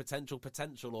to your potential,"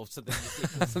 or something.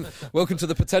 Welcome to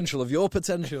the potential of your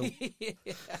potential.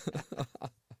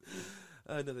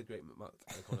 Another great Matt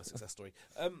O'Connor success story.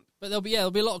 But there'll be a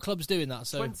lot of clubs doing that.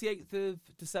 So 28th of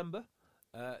December.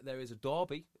 There is a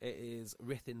derby. It is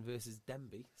Ruthin versus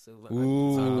Denby. So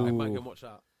I might go and watch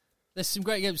that. There's some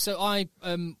great games. So I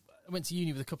went to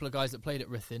uni with a couple of guys that played at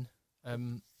Ruthin.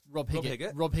 Rob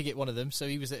Higgett, one of them. So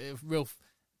he was a real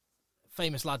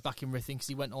famous lad back in Ruthin because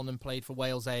he went on and played for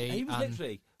Wales A he was and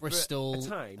literally, Bristol. For a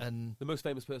time, and the most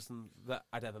famous person that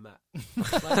I'd ever met.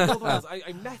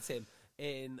 I met him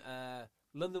in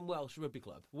London Welsh Rugby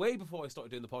Club way before I started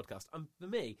doing the podcast. And for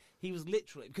me, he was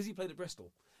literally, because he played at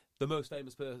Bristol, the most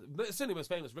famous person, certainly the most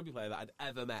famous rugby player that I'd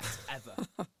ever met,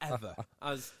 ever.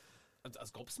 As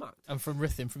gobsmacked. And from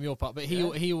Ruthin, from your part, but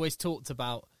he always talked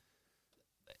about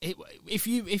if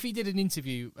he did an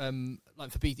interview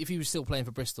like for BT, if he was still playing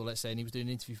for Bristol, let's say, and he was doing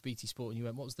an interview for BT Sport, and you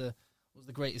went, what was the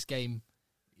greatest game?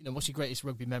 You know, what's your greatest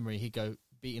rugby memory? He'd go,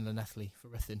 beating Llanelli for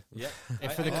Ruthin. Yeah,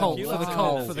 for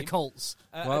the Colts.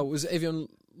 Well, was Avion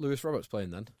Lewis Roberts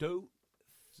playing then? Don't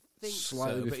think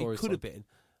slightly so, before but it could have been.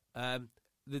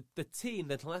 The team,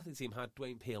 the Llanelli team, had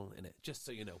Dwayne Peel in it. Just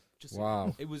so you know.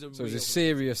 Wow, it was a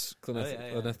serious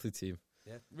Llanelli team.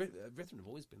 Yeah, Ruthin have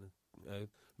always been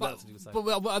relatively the same.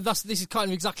 But this is kind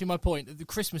of exactly my point. The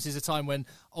Christmas is a time when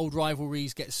old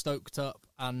rivalries get stoked up,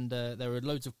 and there are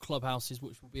loads of clubhouses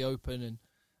which will be open and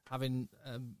having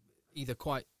either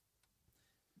quite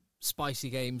spicy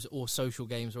games or social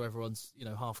games where everyone's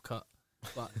half cut.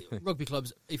 But rugby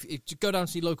clubs, if you go down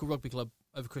to your local rugby club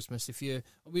over Christmas,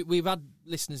 we've had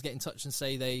listeners get in touch and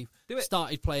say they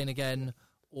started playing again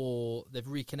or they've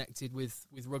reconnected with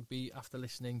rugby after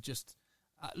listening. Just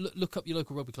look up your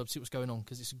local rugby club, see what's going on,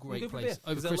 because it's a great place.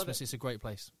 Over Christmas, it's a great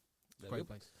place. Great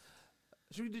place.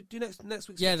 Should we do next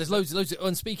week's? Yeah, there's loads.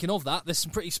 And speaking of that, there's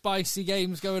some pretty spicy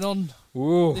games going on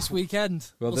this weekend.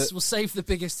 We'll save the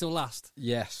biggest till last.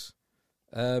 Yes.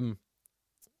 I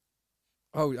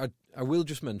will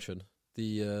just mention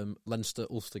the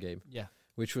Leinster-Ulster game. Yeah.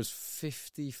 Which was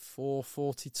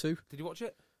 54-42. Did you watch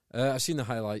it? I've seen the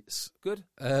highlights. Good.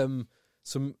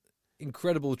 Some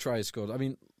incredible tries scored. I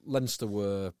mean, Leinster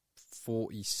were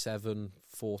 47-14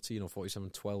 or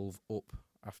 47-12 up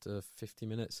after 50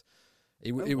 minutes.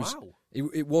 It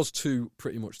was two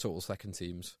pretty much total second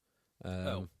teams,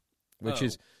 which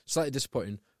is slightly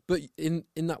disappointing. But in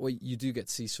that way, you do get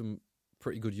to see some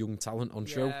pretty good young talent on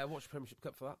show. Yeah, watch Premiership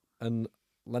Cup for that. And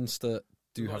Leinster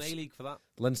do have an A-League for that.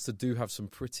 Leinster do have some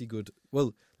pretty good.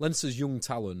 Well, Leinster's young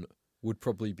talent would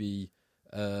probably be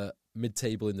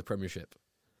mid-table in the Premiership.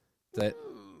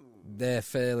 They're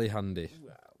fairly handy. Can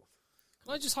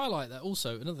I just highlight that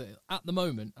also? Another at the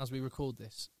moment, as we record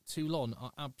this, Toulon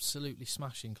are absolutely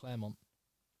smashing Claremont.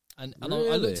 And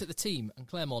Really? I looked at the team, and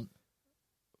Claremont,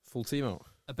 Full team out.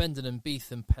 Abendon,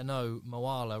 Beetham, Penaud,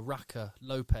 Moala, Raka,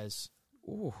 Lopez.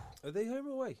 Ooh. Are they home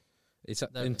or away? It's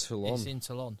in Toulon. It's in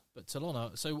Toulon. But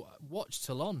Toulon so watch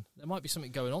Toulon. There might be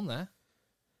something going on there.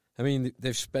 I mean,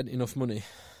 they've spent enough money.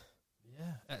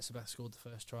 Yeah. Etzebeth scored the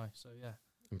first try, so yeah.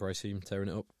 And Bryce Heem tearing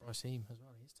it up. Bryce Heem as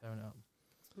well. He's tearing it up.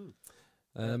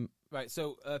 Right,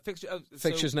 so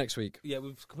fixtures next week. Yeah,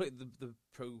 we've completed the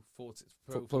Pro 14.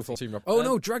 Pro 14 wrap. Oh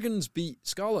no, Dragons beat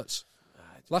Scarlets.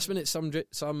 Last minute,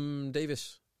 Sam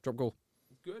Davis drop goal.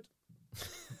 Good.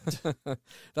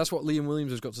 That's what Liam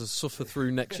Williams has got to suffer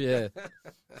through next year.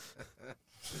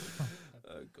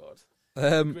 Oh God.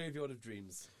 Graveyard of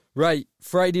dreams. Right,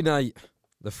 Friday night.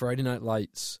 The Friday night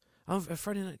lights.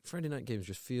 Friday night games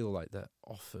just feel like they're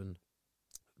often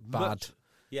bad.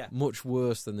 Much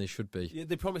worse than they should be. Yeah,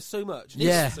 they promise so much.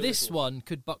 This one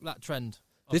could buck that trend.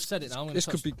 I've said it now. This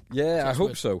could be. Yeah, I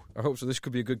hope so. This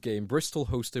could be a good game. Bristol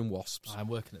hosting Wasps. I'm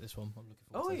working at this one. I'm looking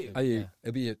forward to it. Are you? Yeah.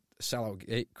 It'll be a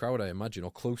sellout crowd, I imagine,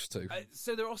 or close to.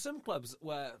 So there are some clubs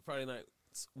where Friday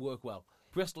nights work well.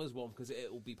 Bristol is one because it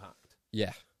will be packed.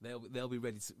 Yeah, they'll be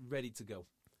ready to go.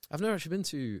 I've never actually been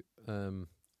to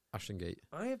Ashton Gate.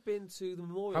 I have been to the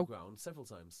Memorial Ground several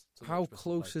times. How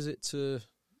close is it to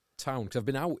town? Because I've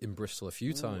been out in Bristol a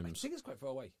few times. I think it's quite far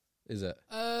away. Is it?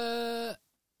 I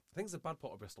think it's a bad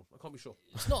part of Bristol. I can't be sure.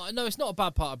 It's not. No, it's not a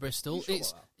bad part of Bristol. Sure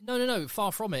It's no.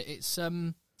 Far from it. It's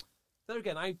There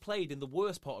again, I played in the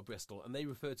worst part of Bristol, and they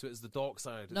refer to it as the dark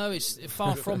side. No, it's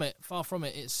far from it. Far from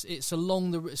it. It's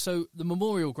along the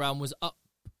Memorial Ground was up.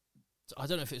 I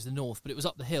don't know if it's the north, but it was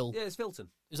up the hill. Yeah, it's Filton.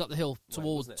 It was up the hill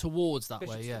towards that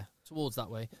way. Yeah, towards that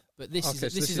way. But this is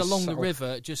is along south. the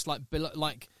river, just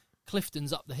like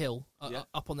Clifton's up the hill,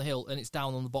 up on the hill, and it's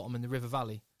down on the bottom in the River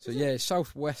Valley. So yeah, it's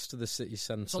southwest of the city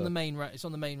centre. It's on the main road. It's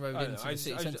on the main road into the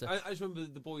city centre. I just remember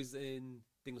the boys in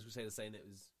Dings Crusaders saying it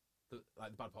was the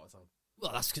bad part of town.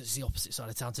 Well, that's because it's the opposite side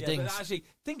of town to Yeah, Dings. but actually,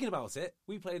 thinking about it,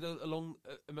 we played along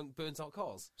among burnt-out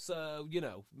cars. So,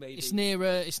 maybe... It's near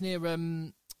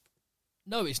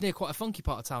quite a funky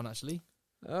part of town, actually.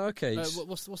 Okay.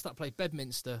 What's that place?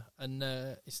 Bedminster. And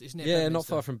it's near Bedminster. not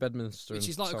far from Bedminster. Which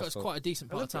is it's quite a decent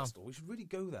part of town. Bristol. We should really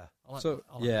go there.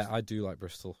 I do like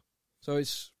Bristol. So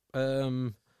it's a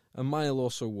mile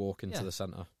or so walk into the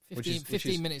centre.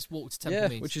 15 minutes walk to Temple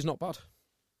Meads. Which is not bad.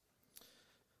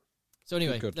 So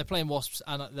anyway, they're playing Wasps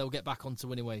and they'll get back onto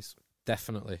winning ways.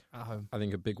 Definitely. At home. I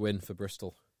think a big win for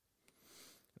Bristol.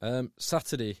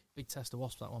 Saturday. Big test of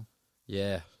Wasps, that one.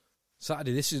 Yeah.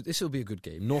 Saturday, this will be a good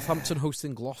game. Northampton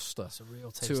hosting Gloucester. That's a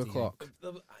real tasty 2 o'clock.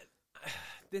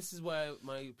 This is where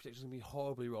my prediction's going to be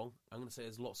horribly wrong. I'm going to say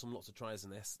there's lots and lots of tries in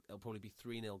this. It'll probably be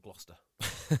 3-0 Gloucester.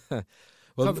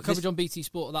 Coverage on BT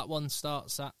Sport. That one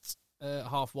starts at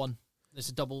 1:30. There's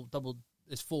a double.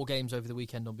 There's 4 games over the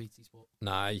weekend on BT Sport.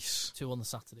 Nice. 2 on the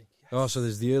Saturday. Yes. Oh, so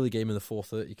there's the early game and the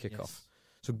 4:30 kickoff. Yes.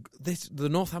 So the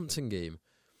Northampton game,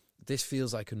 this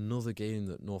feels like another game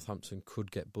that Northampton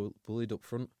could get bullied up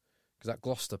front, because that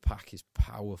Gloucester pack is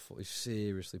powerful. It's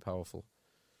seriously powerful.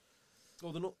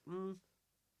 Oh, they're not...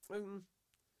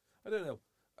 I don't know.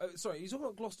 Sorry, you're talking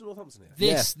about Gloucester Northampton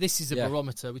here? This is a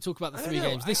barometer. We talk about the 3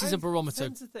 games. This is a barometer.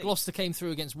 Gloucester came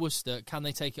through against Worcester. Can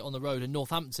they take it on the road? And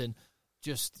Northampton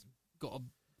just got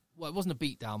it wasn't a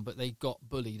beatdown, but they got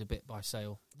bullied a bit by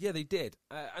Sale. Yeah, they did.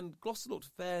 And Gloucester looked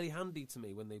fairly handy to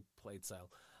me when they played Sale.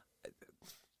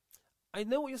 I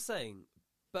know what you're saying,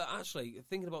 but actually,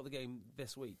 thinking about the game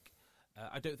this week,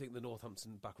 I don't think the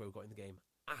Northampton back row got in the game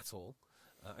at all.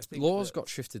 I think Laws got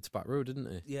shifted to back row, didn't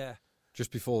he? Yeah.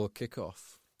 Just before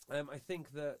kick-off. I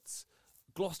think that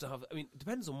Gloucester it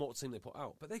depends on what team they put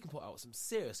out, but they can put out some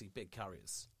seriously big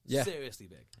carriers. Yeah. Seriously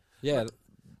big. Yeah,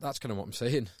 that's kind of what I'm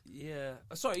saying. Yeah.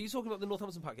 Sorry, are you talking about the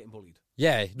Northampton pack getting bullied?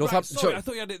 Yeah, Northampton. Right, sorry, I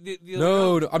thought you had the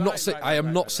No, I'm not saying. I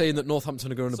am not saying that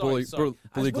Northampton are going to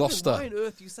bully Gloucester. Why on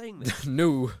earth are you saying this?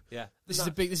 No. Yeah.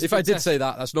 If I did say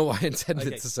that, that's not what I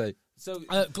intended to say. So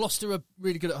Gloucester are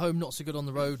really good at home, not so good on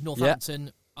the road.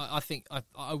 Northampton, I think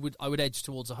I would edge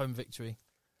towards a home victory,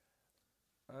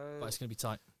 but it's going to be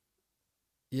tight.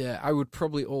 Yeah, I would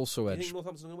probably also edge. You think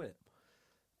Northampton are going to win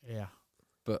it? Yeah.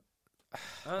 But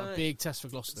a big test for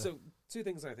Gloucester. So 2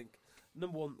 things I think.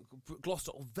 Number 1,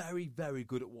 Gloucester are very, very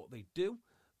good at what they do,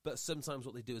 but sometimes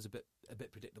what they do is a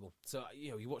bit predictable. So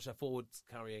you watch their forwards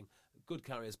carrying good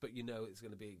carriers, but it's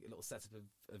going to be a little setup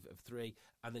of three,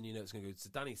 and then it's going to go to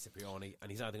Danny Cipriani,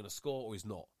 and he's either going to score or he's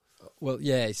not. Well,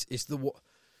 yeah, it's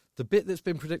the bit that's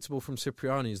been predictable from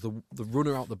Cipriani is the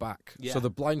runner out the back. Yeah. So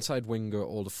the blindside winger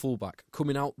or the fullback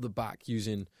coming out the back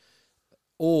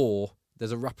or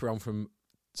there's a wraparound from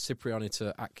Cipriani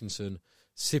to Atkinson.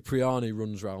 Cipriani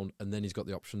runs round and then he's got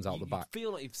the options out the back. You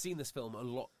feel like you've seen this film a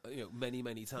lot, many,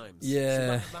 many times.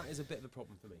 Yeah. So that is a bit of a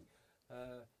problem for me.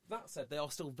 That said, they are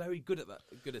still very good at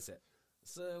it.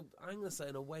 So I'm going to say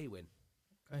an away win.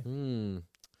 Okay.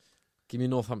 Give me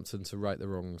Northampton to right the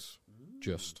wrongs.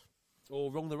 Just.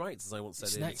 Or wrong the rights, as I once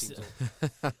said.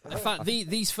 In fact,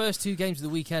 these first two games of the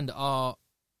weekend are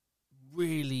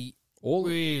really,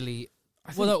 really...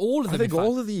 Well, all of them. I think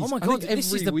all of these. Oh my god!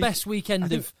 This is the best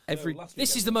weekend of every.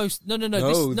 This is the most. No.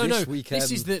 This weekend.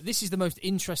 This is the most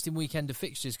interesting weekend of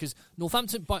fixtures because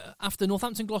after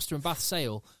Northampton, Gloucester, and Bath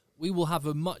Sale, we will have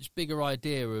a much bigger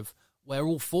idea of where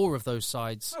all four of those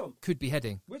sides could be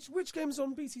heading. Which game's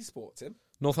on BT Sport, Tim?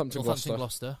 Northampton,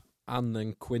 Gloucester, and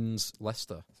then Quins,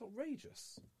 Leicester. It's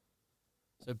outrageous.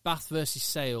 So Bath versus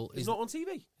Sale is not on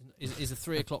TV. Is a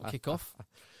 3:00 kickoff.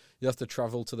 You have to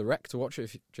travel to the Rec to watch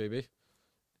it, JB.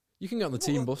 You can get on the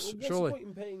team bus, surely. What's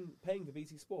the point in paying for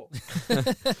BT Sport?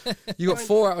 You got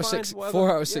 4 out of 6. Whatever.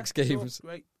 4 out of 6 games. Sure,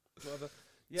 great. Whatever.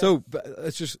 Yeah. So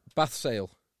it's just Bath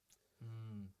Sale.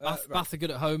 Bath are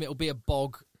good at home. It'll be a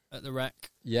bog at the Rec.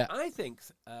 Yeah, I think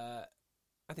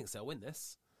Sale win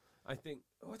this. I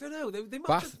don't know.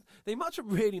 They match up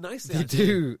really nicely. they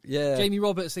do. Yeah, Jamie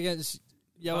Roberts against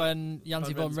Johan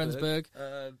Janti von Rensburg.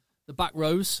 The back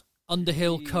rows: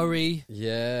 Underhill, Curry.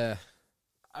 Yeah.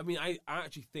 I mean, I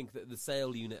actually think that the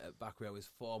Sale unit at back row is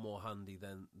far more handy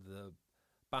than the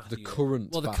Bath unit.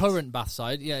 The current Bath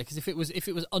side, yeah. Because if it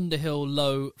was Underhill,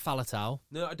 Low, Falatau.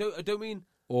 No, I don't mean.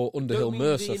 Or Underhill,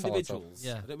 Mercer, Falatau.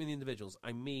 Yeah, I don't mean the individuals.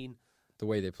 I mean the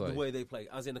way they play. The way they play,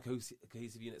 as in a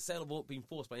cohesive unit. Sale have been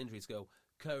forced by injuries to go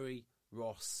Curry,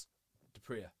 Ross,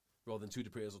 Dupria, rather than 2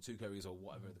 Duprias or 2 Currys or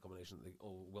whatever the combination,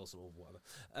 or Wilson or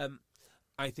whatever.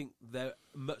 I think they're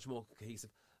much more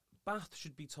cohesive. Bath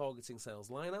should be targeting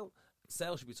Sale's line out.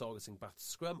 Sale should be targeting Bath's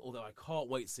scrum, although I can't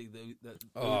wait to see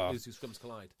those two scrums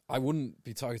collide. I wouldn't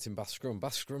be targeting Bath's scrum.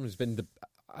 Bath's scrum has been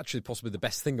actually possibly the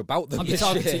best thing about them. You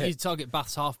target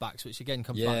Bath's halfbacks, which again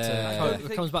comes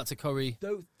back to Curry.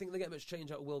 Don't think they get much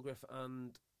change out of Wilgriff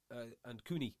and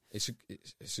Cooney. It's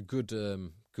a good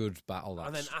battle.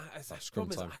 And then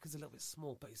problem is Acker's a little bit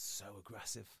small, but he's so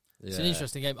aggressive. Yeah. It's an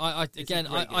interesting game.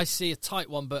 I see a tight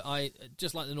one, but I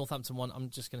just like the Northampton one. I'm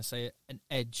just going to say an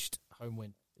edged home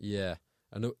win. Yeah,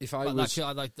 and if I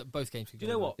like both games. Do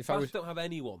you know what? If Bath don't have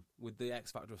anyone with the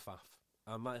X factor of Faf,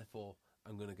 and therefore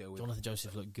I'm going to go with Jonathan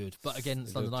Joseph looked good, but again,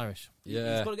 it's London Irish.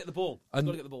 Yeah, he's got to get the ball.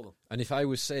 And if I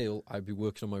was Sale, I'd be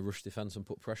working on my rush defence and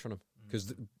put pressure on him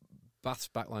because Bath's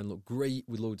backline looked great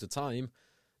with loads of time.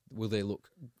 Will they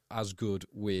look as good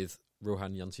with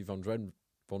Rohan Janti von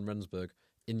Rensburg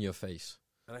in your face?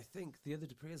 And I think the other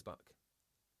Dupree is back.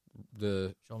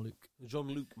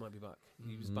 Jean-Luc might be back.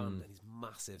 He was banned and he's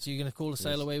massive. So you're going to call a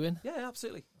Sale away win? Yeah,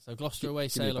 absolutely. So Gloucester away,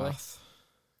 Sale away.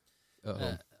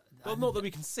 Well, not that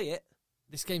we can see it.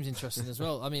 This game's interesting as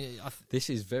well. I mean, this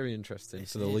is very interesting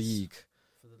for the league.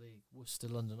 For the league, Worcester,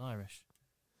 London Irish.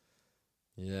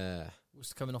 Yeah.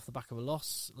 Worcester coming off the back of a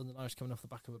loss. London Irish coming off the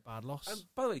back of a bad loss. And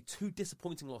by the way, 2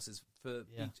 disappointing losses for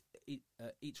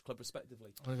each club respectively.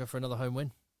 I'm going to go for another home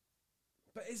win.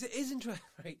 But it is interesting,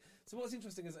 right? So what's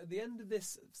interesting is at the end of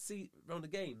this round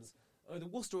of games, either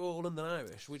Worcester or London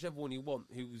Irish, whichever one you want,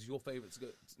 who's your favourite to go,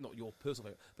 not your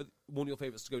personal favourite, but one of your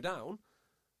favourites to go down,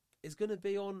 is going to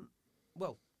be on,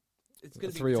 well, it's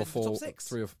going to be 3 or 4, top 6.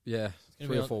 3 or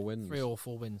 4 wins. 3 or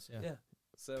 4 wins, yeah.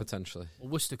 So potentially.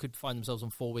 Well, Worcester could find themselves on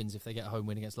 4 wins if they get a home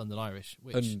win against London Irish,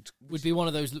 which would be one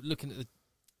of those, looking at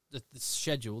the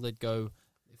schedule, they'd go,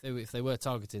 if they were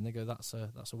targeting, they go, that's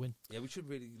a win. Yeah, we should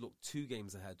really look 2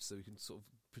 games ahead so we can sort of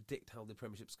predict how the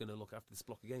Premiership's going to look after this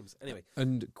block of games. Anyway,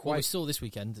 and what we saw this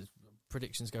weekend,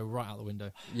 predictions go right out the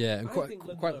window. Yeah, and I think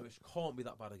London Irish can't be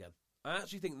that bad again. I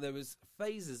actually think there was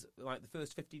phases like the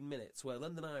first 15 minutes where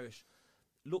London Irish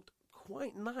looked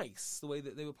quite nice the way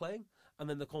that they were playing, and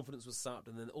then the confidence was sapped,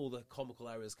 and then all the comical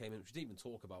errors came in, which we didn't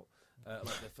even talk about,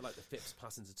 like the Phipps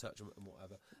pass into touch and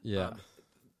whatever. Yeah.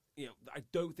 I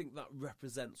don't think that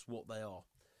represents what they are.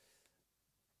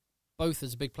 Both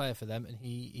is a big player for them, and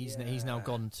he's now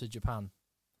gone to Japan.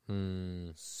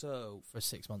 So for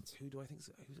 6 months. Who do I think?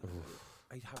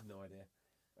 I have no idea.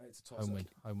 It's a toss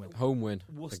home win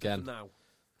Worcester again. Now.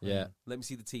 Yeah. Let me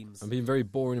see the teams. I'm being very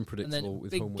boring and predictable and then with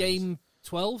big home wins. game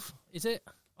 12, is it?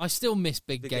 I still miss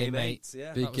Big Game 8.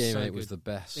 Yeah. Big Game 8 good. was the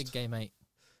best. Big Game 8.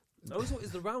 I always thought it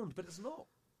was the round, but it's not.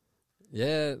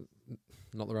 Yeah,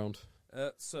 not the round.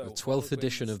 So The 12th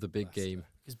edition of the Big Leicester. Game.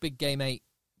 Because Big Game 8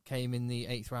 came in the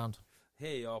 8th round.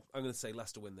 Here you are. I'm going to say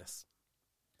Leicester win this.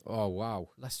 Oh, wow.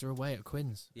 Leicester away at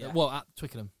Quinns. Yeah. Well, at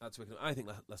Twickenham. At Twickenham. I think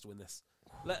Leicester win this.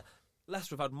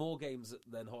 Leicester have had more games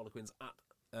than Harlequins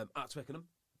at Twickenham,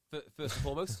 first and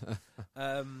foremost.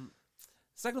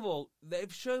 Second of all,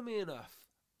 they've shown me enough.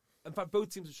 In fact,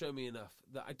 both teams have shown me enough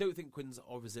that I don't think Quinns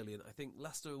are resilient. I think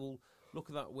Leicester will look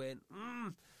at that win.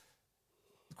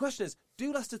 The question is,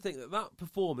 do Leicester think that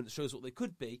performance shows what they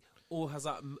could be, or has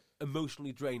that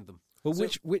emotionally drained them? Well,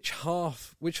 which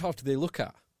half do they look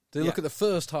at? Do they look at the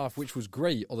first half, which was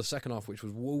great, or the second half, which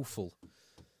was woeful?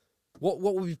 What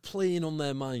will be playing on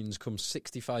their minds come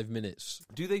 65 minutes?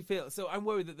 Do they feel... So I'm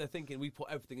worried that they're thinking we put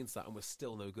everything into that and we're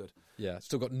still no good. Yeah,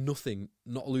 still got nothing.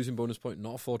 Not a losing bonus point,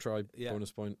 not a 4-try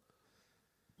bonus point.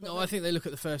 No, I think they look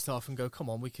at the first half and go, come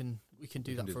on, we can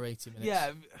do that for 80 minutes.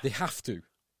 Yeah. They have to.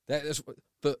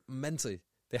 But mentally,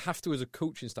 they have to, as a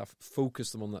coaching staff,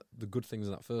 focus them on the good things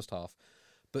in that first half.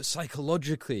 But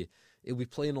psychologically, it'll be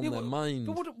playing on their mind.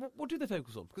 But what do they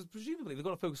focus on? Because presumably they've got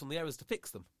to focus on the errors to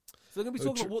fix them. So they're going to be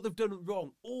talking about what they've done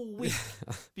wrong all week,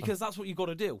 because that's what you've got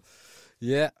to do.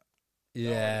 Yeah,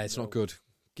 it's not good.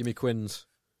 Give me Quinns.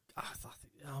 I'm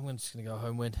just going to go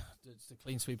home win. It's a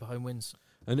clean sweep of home wins.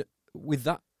 And with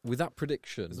that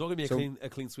prediction, There's not going to be a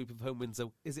clean sweep of home wins,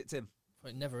 though, is it, Tim?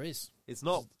 It never is. It's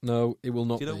not. No, it will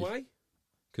not. Do you know why?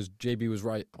 Because JB was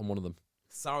right on one of them.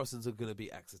 Saracens are going to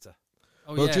beat Exeter.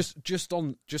 Oh, well, yeah.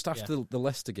 just after the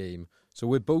Leicester game, so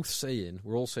we're all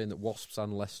saying that Wasps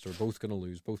and Leicester are both going to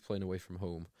lose, both playing away from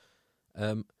home.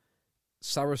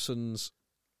 Saracens,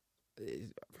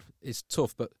 it's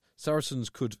tough, but Saracens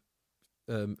could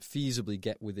feasibly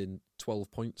get within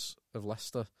 12 points of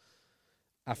Leicester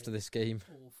after this game.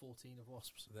 All 14 of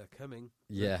Wasps. They're coming.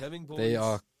 Yeah, they're coming,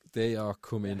 boys. they are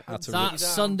coming at that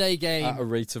Sunday game at a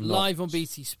rate of live on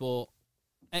BT Sport.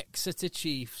 Exeter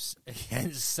Chiefs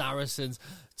against Saracens.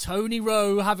 Tony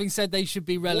Rowe having said they should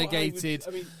be relegated.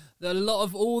 A lot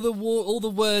of all the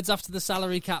words after the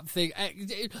salary cap thing.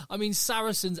 I mean,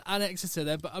 Saracens and Exeter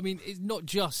there, but I mean, it's not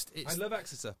just. I love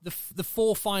Exeter. The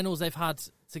 4 finals they've had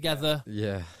together.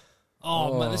 Yeah.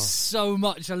 Oh man, there's so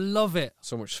much. I love it.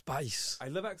 So much spice. I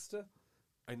love Exeter.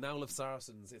 I now love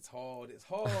Saracens. It's hard. It's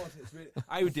really.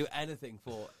 I would do anything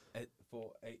for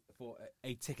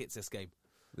a ticket to this game.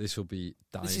 This will be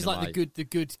dynamite. This is like the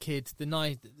good kid,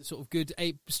 the sort of good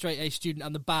straight A student,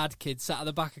 and the bad kid sat at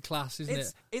the back of class, isn't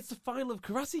it? It's the final of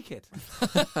Karate Kid.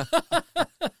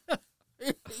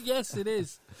 Yes, it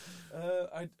is.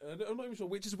 I'm not even sure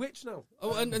which is which now.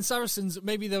 Oh, and Saracens,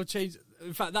 maybe they'll change.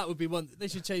 In fact, that would be one. They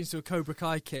should change to a Cobra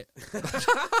Kai kit.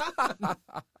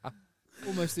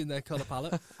 Almost in their colour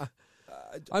palette.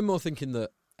 I'm more thinking that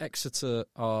Exeter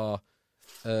are...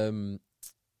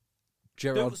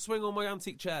 Don't swing on my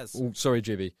antique chairs. Oh, sorry,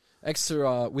 JB. Exeter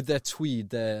are, with their tweed,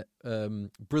 their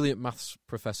brilliant maths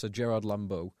professor, Gerard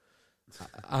Lambeau,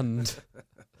 and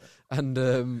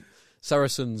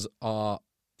Saracens are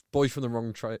boy from the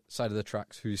wrong side of the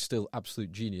tracks, who's still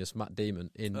absolute genius, Matt Damon,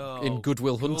 in Good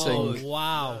Will Hunting. Oh,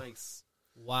 wow. Nice.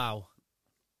 Wow.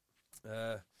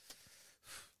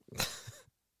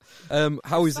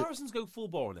 How is Saracens go full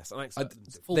bore on this, and I expect them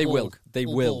to. They will. They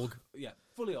will. Borg. Yeah,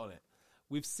 fully on it.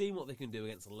 We've seen what they can do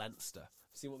against Leinster.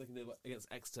 We've seen what they can do against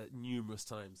Exeter numerous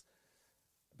times.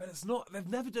 But it's not... They've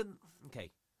never done...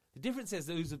 Okay. The difference is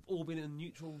those have all been in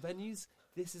neutral venues.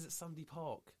 This is at Sandy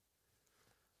Park.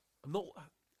 I'm not...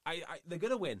 they're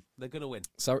going to win. They're going to win.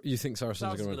 You think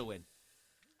Saracens are going to win?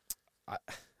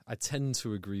 I tend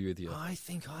to agree with you. I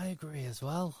think I agree as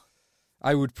well.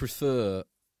 I would prefer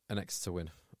an Exeter win,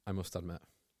 I must admit.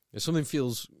 If something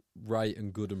feels right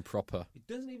and good and proper.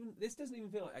 This doesn't even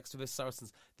feel like Exeter versus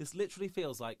Saracens. This literally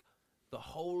feels like the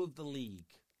whole of the league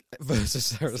versus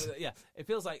Saracens. So, yeah, it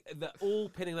feels like they're all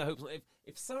pinning their hopes on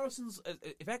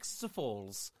if Exeter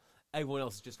falls, everyone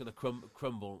else is just going to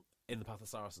crumble in the path of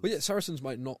Saracens. But yeah, Saracens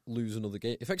might not lose another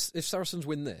game. If Saracens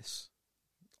win this,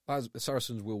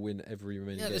 Saracens will win every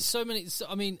remaining game. Yeah, there's so many.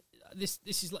 I mean, this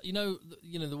is like you know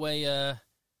the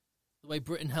way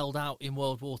Britain held out in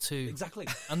World War II. Exactly.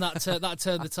 And that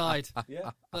turned the tide.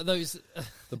 Yeah. Those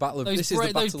the battle of those this is the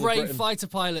battle those of brave Britain. fighter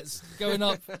pilots going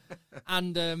up,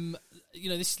 and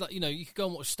this is like you could go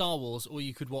and watch Star Wars, or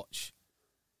you could watch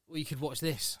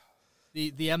this,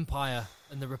 the Empire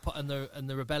and the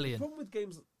Rebellion. The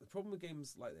problem with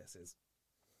games like this is,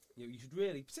 you should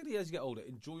really, particularly as you get older,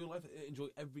 enjoy your life, enjoy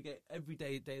every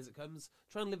day as it comes.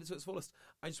 Try and live it to its fullest.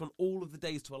 I just want all of the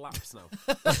days to elapse now.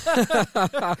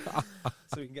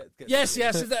 So we can get Yes.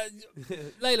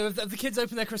 Layla, have the kids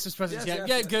opened their Christmas presents yet?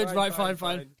 Yes, Good.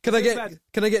 Fine. Can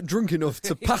I get drunk enough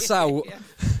to pass out?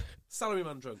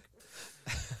 Salaryman drunk.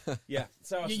 Yeah.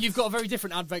 So You've got a very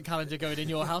different advent calendar going in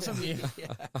your house, haven't you?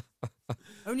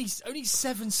 Only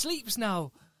 7 sleeps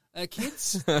now,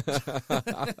 kids.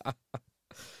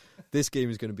 This game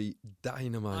is going to be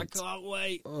dynamite. I can't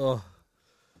wait. Oh,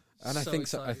 and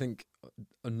So I think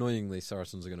annoyingly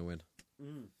Saracens are going to win.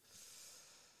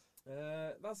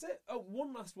 That's it. Oh,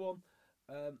 one last one.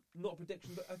 Not a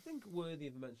prediction, but I think worthy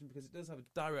of a mention because it does have a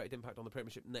direct impact on the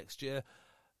Premiership next year.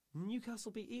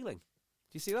 Newcastle beat Ealing.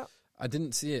 Do you see that? I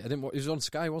didn't see it. It was on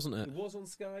Sky, wasn't it? It was on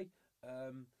Sky.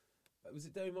 Was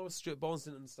it Derry Morris? Stuart Barnes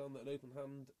didn't understand that an open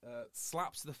hand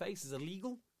slaps to the face is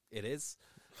illegal. It is.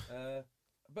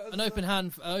 But An open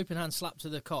hand slap to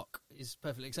the cock is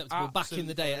perfectly acceptable. Back in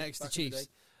the day at Exeter Chiefs.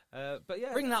 But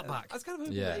yeah, Bring that back. I was kind of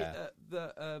hoping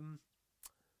that can't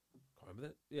remember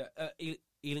that. Yeah,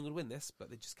 Ealing would win this, but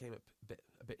they just came up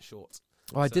a bit short.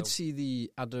 Oh, I did see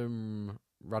the Adam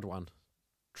Radwan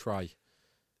try.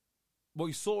 Well,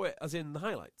 you saw it as in the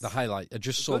highlights. The highlight. I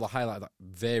just saw the highlight. That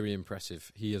very impressive.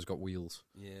 He has got wheels.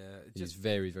 Yeah, he's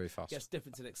very, very fast. Yes,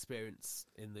 difference in experience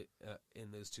in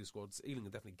those two squads. Ealing are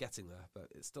definitely getting there, but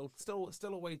it's still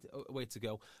a way to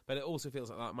go. But it also feels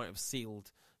like that might have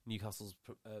sealed Newcastle's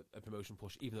promotion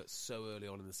push, even though it's so early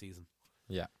on in the season.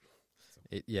 Yeah,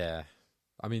 yeah.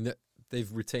 I mean,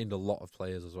 they've retained a lot of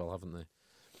players as well, haven't they?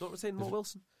 Not retained Mort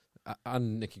Wilson.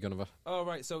 And Nicky Gunnover. Oh,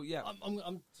 right, so yeah. I'm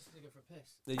just going to go for a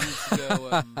piss. They used to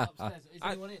go... Upstairs. Is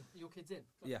anyone in? Are your kids in?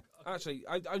 Yeah. Actually,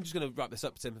 I'm just going to wrap this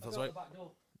up, Tim, if that's right. Back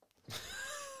door.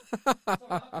 Sorry, I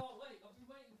can't wait. I've been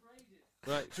waiting for ages.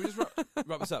 Right, should we just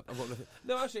wrap this up? I've got nothing.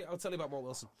 No, actually, I'll tell you about Mort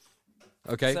Wilson.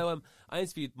 Okay. So I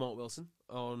interviewed Mort Wilson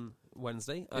on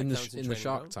Wednesday. In the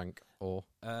Shark Tank? Or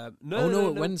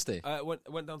No, Wednesday.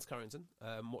 Went down to Carrington,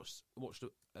 watched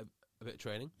a bit of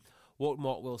training. Walked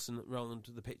Mort Wilson around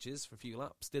the pitches for a few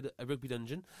laps, did a rugby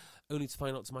dungeon, only to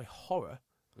find out to my horror,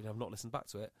 when I've not listened back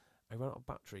to it, I ran out of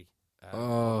battery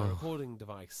on my recording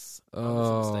device. That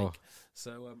was a mistake.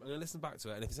 So I'm going to listen back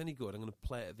to it, and if it's any good, I'm going to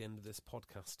play it at the end of this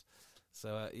podcast.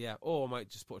 So yeah, or I might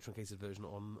just put a truncated version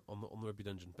on the rugby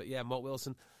dungeon. But yeah, Mort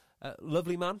Wilson,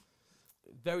 lovely man,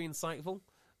 very insightful,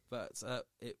 but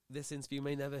this interview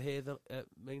may never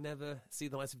see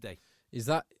the light of day. Is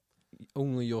that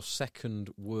only your second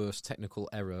worst technical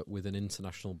error with an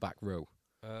international back row?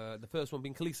 The first one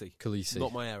being Khaleesi. Khaleesi.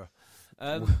 Not my error.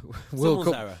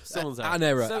 Someone's error. An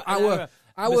error. So,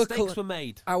 our mistakes were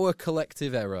made. Our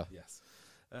collective error. Yes.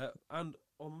 And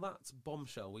on that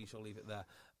bombshell, we shall leave it there.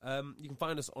 You can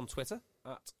find us on Twitter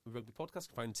at Rugby Podcast.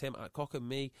 You can find Tim at Cocker,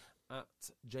 me at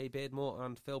J Beardmore,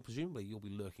 and Phil, presumably you'll be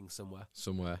lurking somewhere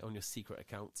on your secret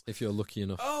account. If you're lucky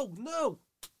enough. Oh, no!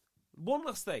 One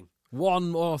last thing. One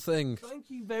more thing. Thank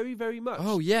you very, very much.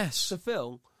 Oh, yes. To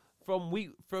Phil from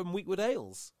Wheatwood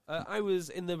Ales. I was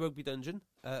in the rugby dungeon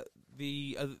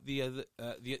the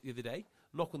other day.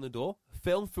 Knock on the door.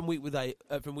 Phil from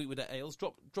Wheatwood Ales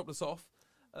dropped us off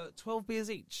 12 beers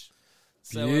each.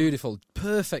 So, beautiful.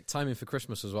 Perfect timing for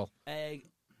Christmas as well.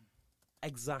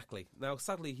 Exactly. Now,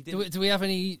 sadly, he didn't. Do we have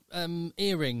any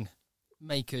earring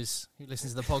makers who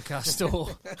listen to the podcast, or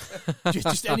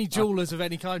just any jewellers of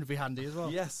any kind would be handy as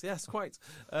well? Yes, quite.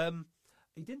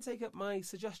 He didn't take up my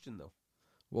suggestion, though.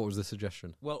 What was the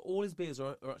suggestion? Well, all his beers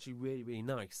are actually really, really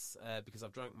nice because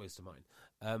I've drank most of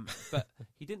mine. But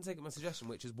he didn't take up my suggestion,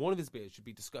 which is one of his beers should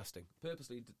be disgusting,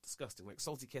 purposely disgusting, like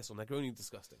Salty Kiss or Negroni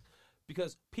disgusting,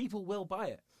 because people will buy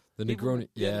it. The Negroni,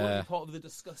 they want to be part of the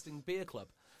disgusting beer club.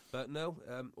 But no,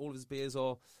 all of his beers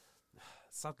are,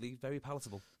 sadly, very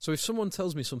palatable. So if someone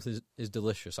tells me something is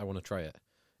delicious, I want to try it.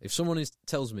 If someone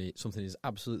tells me something is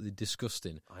absolutely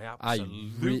disgusting, I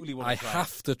absolutely want to try it. I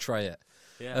have to try it.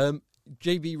 Yeah.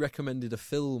 JB recommended a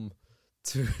film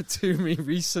to me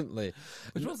recently.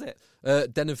 Which was it?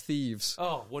 Den of Thieves.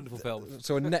 Oh, wonderful film.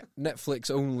 So a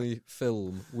Netflix-only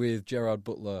film with Gerard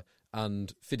Butler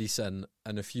and 50 Cent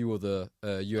and a few other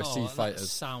UFC fighters. That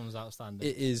sounds outstanding.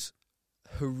 It is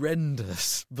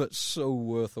horrendous, but so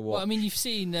worth a watch. Well, I mean, you've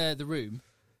seen The Room.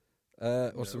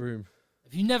 What's The Room?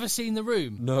 Have you never seen The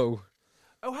Room? No.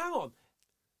 Oh, hang on.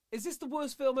 Is this the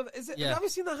worst film ever? Is it? Yeah. Have you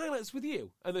seen the highlights with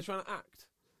you? And they're trying to act?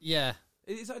 Yeah.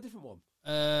 Is that a different one?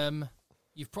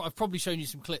 I've probably shown you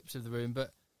some clips of The Room,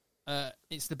 but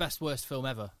it's the best worst film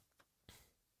ever.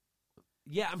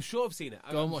 Yeah, I'm sure I've seen it.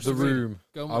 Go and watch The Room.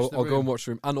 I'll go and watch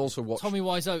The Room, and also watch Tommy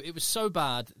Wiseau. It was so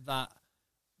bad that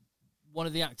one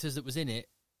of the actors that was in it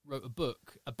wrote a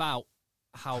book about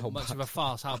how much of a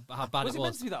farce, how bad Was it it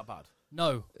meant was. to be that bad?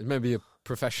 No. It may be a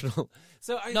professional.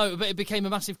 No, but it became a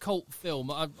massive cult film.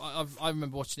 I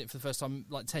remember watching it for the first time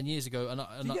like 10 years ago.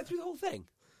 Did you get through the whole thing?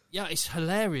 Yeah, it's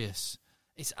hilarious.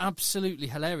 It's absolutely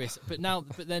hilarious. But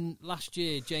then last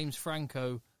year, James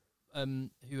Franco, who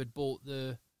had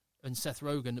and Seth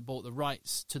Rogen had bought the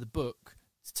rights to the book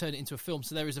to turn it into a film.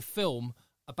 So there is a film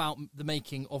about the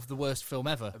making of the worst film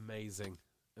ever. Amazing.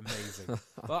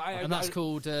 Well, and that's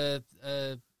called Director.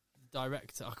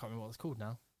 I can't remember what it's called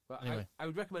now. But anyway, I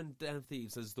would recommend Den of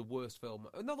Thieves as the worst film.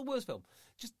 Not the worst film.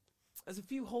 Just there's a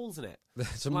few holes in it.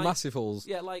 Some massive holes.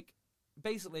 Yeah, like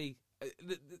basically,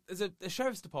 there's a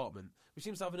sheriff's department which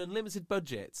seems to have an unlimited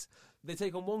budget. They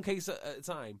take on one case at a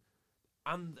time,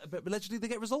 but allegedly they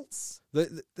get results.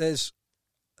 There's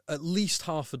at least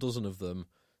half a dozen of them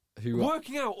who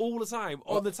working out all the time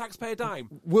on the taxpayer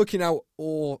dime. Working out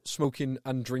or smoking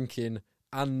and drinking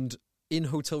and in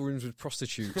hotel rooms with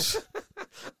prostitutes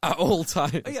at all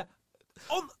times. Yeah,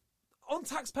 on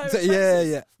taxpayer expenses.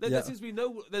 Yeah. There seems to be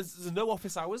there's no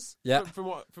office hours. Yeah. From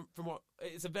what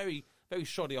it's a very very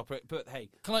shoddy operate. But hey,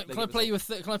 can I play you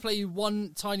can I play you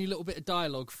one tiny little bit of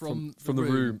dialogue from the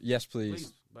room? Yes,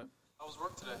 please. How was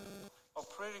work today? Oh,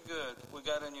 pretty good. We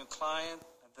got a new client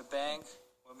at the bank.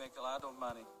 We'll make a lot of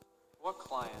money. What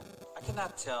client? I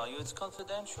cannot tell you. It's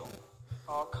confidential.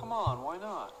 Oh, come on. Why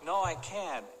not? No, I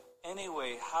can't.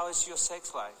 Anyway, how is your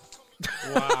sex life?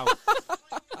 Wow.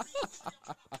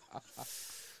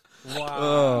 Wow.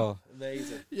 Oh.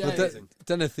 Amazing. Yeah. Amazing.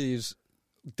 Den of Thieves,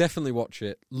 definitely watch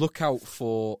it. Look out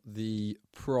for the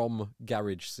prom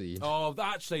garage scene. Oh,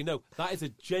 actually, no. That is a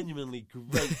genuinely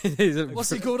great...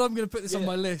 What's it called? I'm going to put this on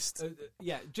my list.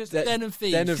 Just Den of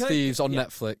Thieves. Den of Thieves on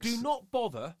Netflix. Do not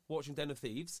bother watching Den of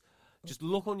Thieves. Just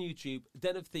look on YouTube,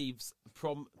 Den of Thieves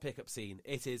prom pickup scene.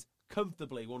 It is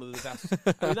comfortably one of the best.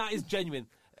 I mean, that is genuine.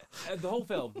 The whole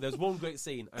film, there's one great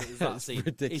scene, and it's that scene.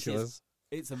 Ridiculous.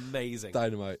 It's amazing.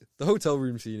 Dynamite. The hotel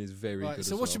room scene is very good.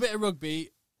 So watch a bit of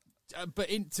rugby, but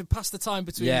to pass the time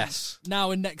between now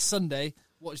and next Sunday,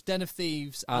 watch Den of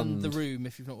Thieves and The Room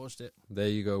if you've not watched it. There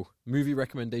you go. Movie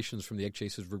recommendations from the Egg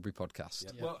Chasers Rugby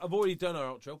Podcast. Yeah. Well, I've already done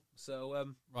our outro,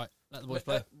 so right, let the boys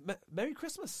play. Merry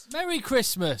Christmas. Merry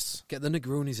Christmas. Get the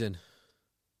Negronis in.